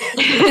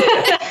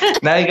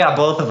 Now you got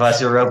both of us.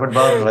 You're roping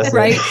both of us.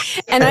 Right.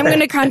 And I'm going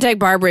to contact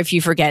Barbara if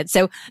you forget.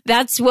 So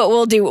that's what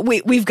we'll do.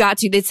 We've got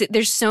to.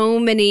 There's so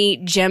many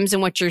gems in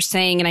what you're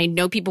saying, and I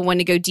know people want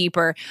to go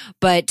deeper,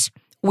 but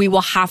we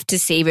will have to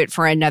save it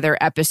for another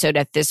episode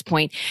at this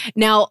point.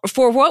 Now,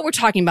 for what we're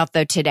talking about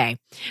though today,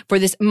 for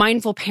this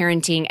mindful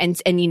parenting and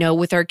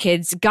with our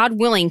kids, God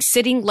willing,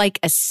 sitting like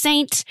a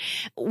saint,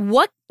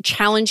 what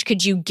challenge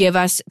could you give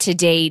us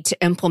today to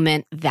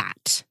implement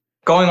that?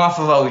 Going off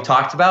of what we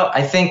talked about,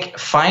 I think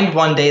find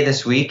one day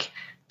this week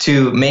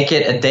to make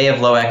it a day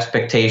of low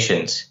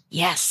expectations.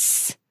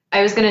 Yes.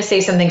 I was going to say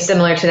something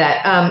similar to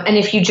that. And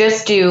if you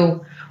just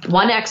do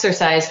one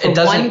exercise for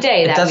one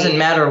day. It doesn't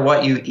matter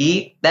what you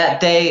eat that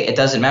day. It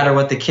doesn't matter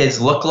what the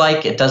kids look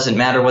like. It doesn't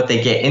matter what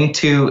they get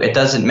into. It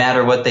doesn't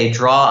matter what they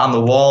draw on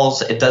the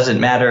walls. It doesn't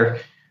matter.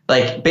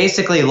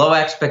 Basically, low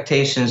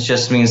expectations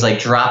just means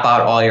drop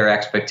out all your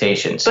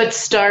expectations. But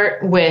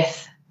start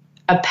with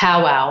a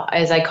powwow,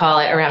 as I call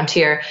it around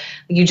here.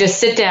 You just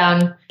sit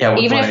down. Yeah,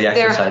 with one of the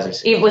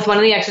exercises. With one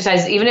of the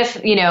exercises, even if,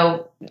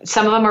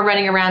 some of them are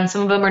running around,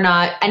 some of them are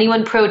not.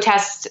 Anyone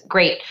protests,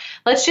 great.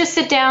 Let's just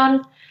sit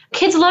down.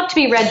 Kids love to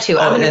be read to.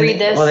 I'm going to read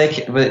this. Well,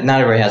 not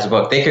everybody has a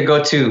book. They could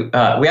go to,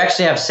 we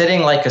actually have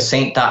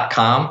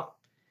sittinglikeasaint.com,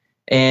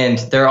 and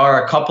there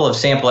are a couple of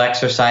sample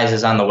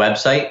exercises on the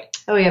website.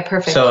 Oh, yeah,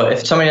 perfect. So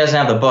if somebody doesn't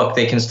have the book,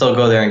 they can still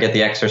go there and get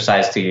the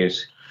exercise to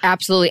use.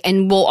 Absolutely.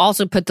 And we'll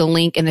also put the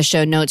link in the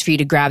show notes for you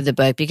to grab the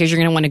book, because you're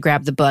going to want to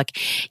grab the book.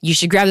 You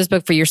should grab this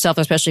book for yourself,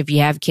 especially if you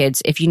have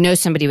kids. If you know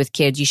somebody with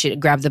kids, you should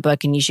grab the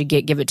book and you should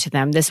give it to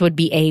them. This would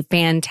be a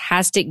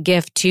fantastic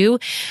gift too.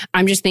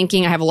 I'm just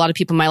thinking, I have a lot of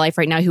people in my life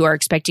right now who are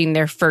expecting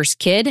their first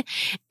kid.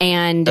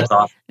 And that's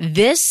awesome.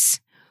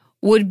 This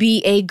would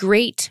be a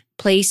great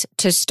place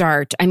to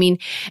start. I mean,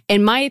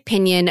 in my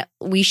opinion,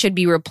 we should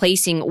be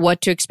replacing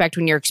what to expect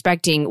when you're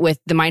expecting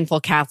with the Mindful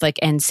Catholic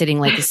and Sitting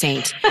Like a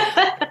Saint.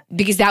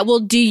 Because that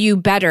will do you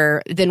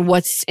better than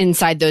what's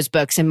inside those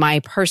books, in my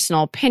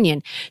personal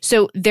opinion.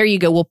 So there you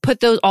go. We'll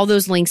put all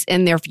those links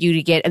in there for you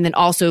to get, and then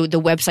also the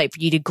website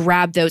for you to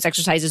grab those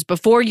exercises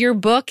before your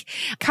book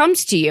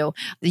comes to you.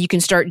 You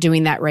can start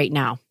doing that right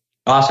now.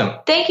 Awesome.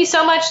 Thank you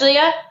so much,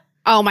 Leah.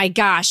 Oh my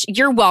gosh,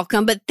 you're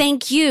welcome. But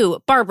thank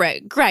you,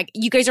 Barbara, Greg.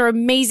 You guys are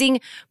amazing.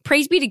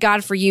 Praise be to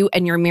God for you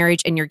and your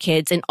marriage and your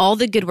kids and all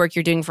the good work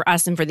you're doing for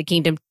us and for the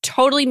kingdom.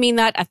 Totally mean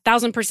that,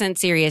 1,000%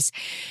 serious.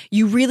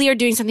 You really are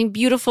doing something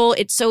beautiful.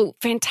 It's so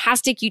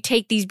fantastic. You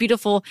take these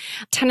beautiful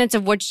tenets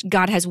of what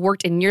God has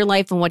worked in your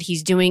life and what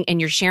he's doing, and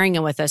you're sharing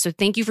it with us. So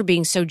thank you for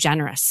being so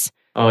generous.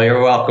 Oh,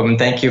 you're welcome. And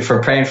thank you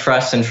for praying for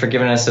us and for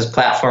giving us this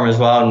platform as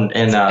well. And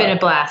it's been a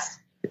blast.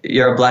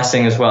 You're a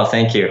blessing as well.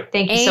 Thank you.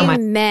 Thank you so much.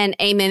 Amen.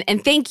 Amen.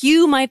 And thank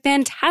you, my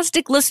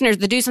fantastic listeners,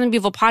 the Do Something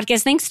Beautiful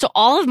podcast. Thanks to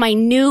all of my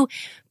new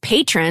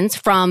patrons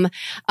from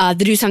the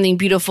Do Something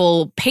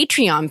Beautiful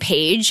Patreon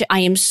page.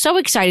 I am so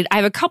excited. I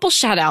have a couple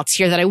shout outs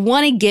here that I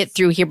want to get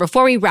through here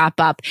before we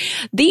wrap up.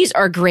 These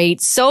are great.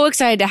 So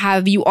excited to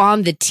have you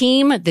on the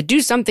team, the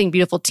Do Something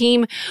Beautiful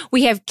team.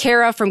 We have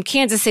Kara from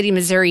Kansas City,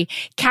 Missouri,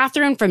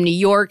 Catherine from New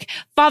York,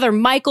 Father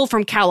Michael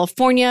from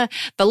California,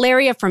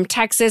 Valeria from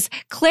Texas,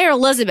 Claire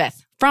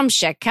Elizabeth from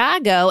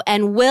Chicago,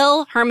 and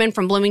Will Herman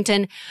from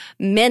Bloomington,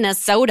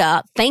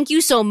 Minnesota. Thank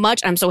you so much.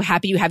 I'm so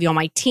happy to have you on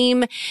my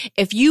team.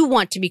 If you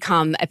want to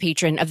become a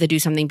patron of the Do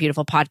Something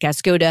Beautiful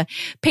podcast, go to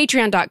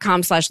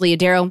patreon.com/Leah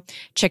Darrow.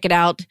 Check it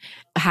out.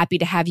 Happy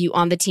to have you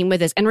on the team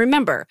with us. And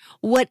remember,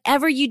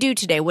 whatever you do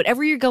today,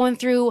 whatever you're going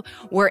through,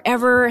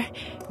 wherever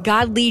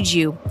God leads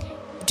you,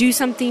 do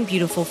something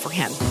beautiful for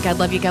Him. God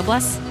love you. God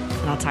bless.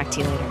 And I'll talk to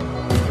you later.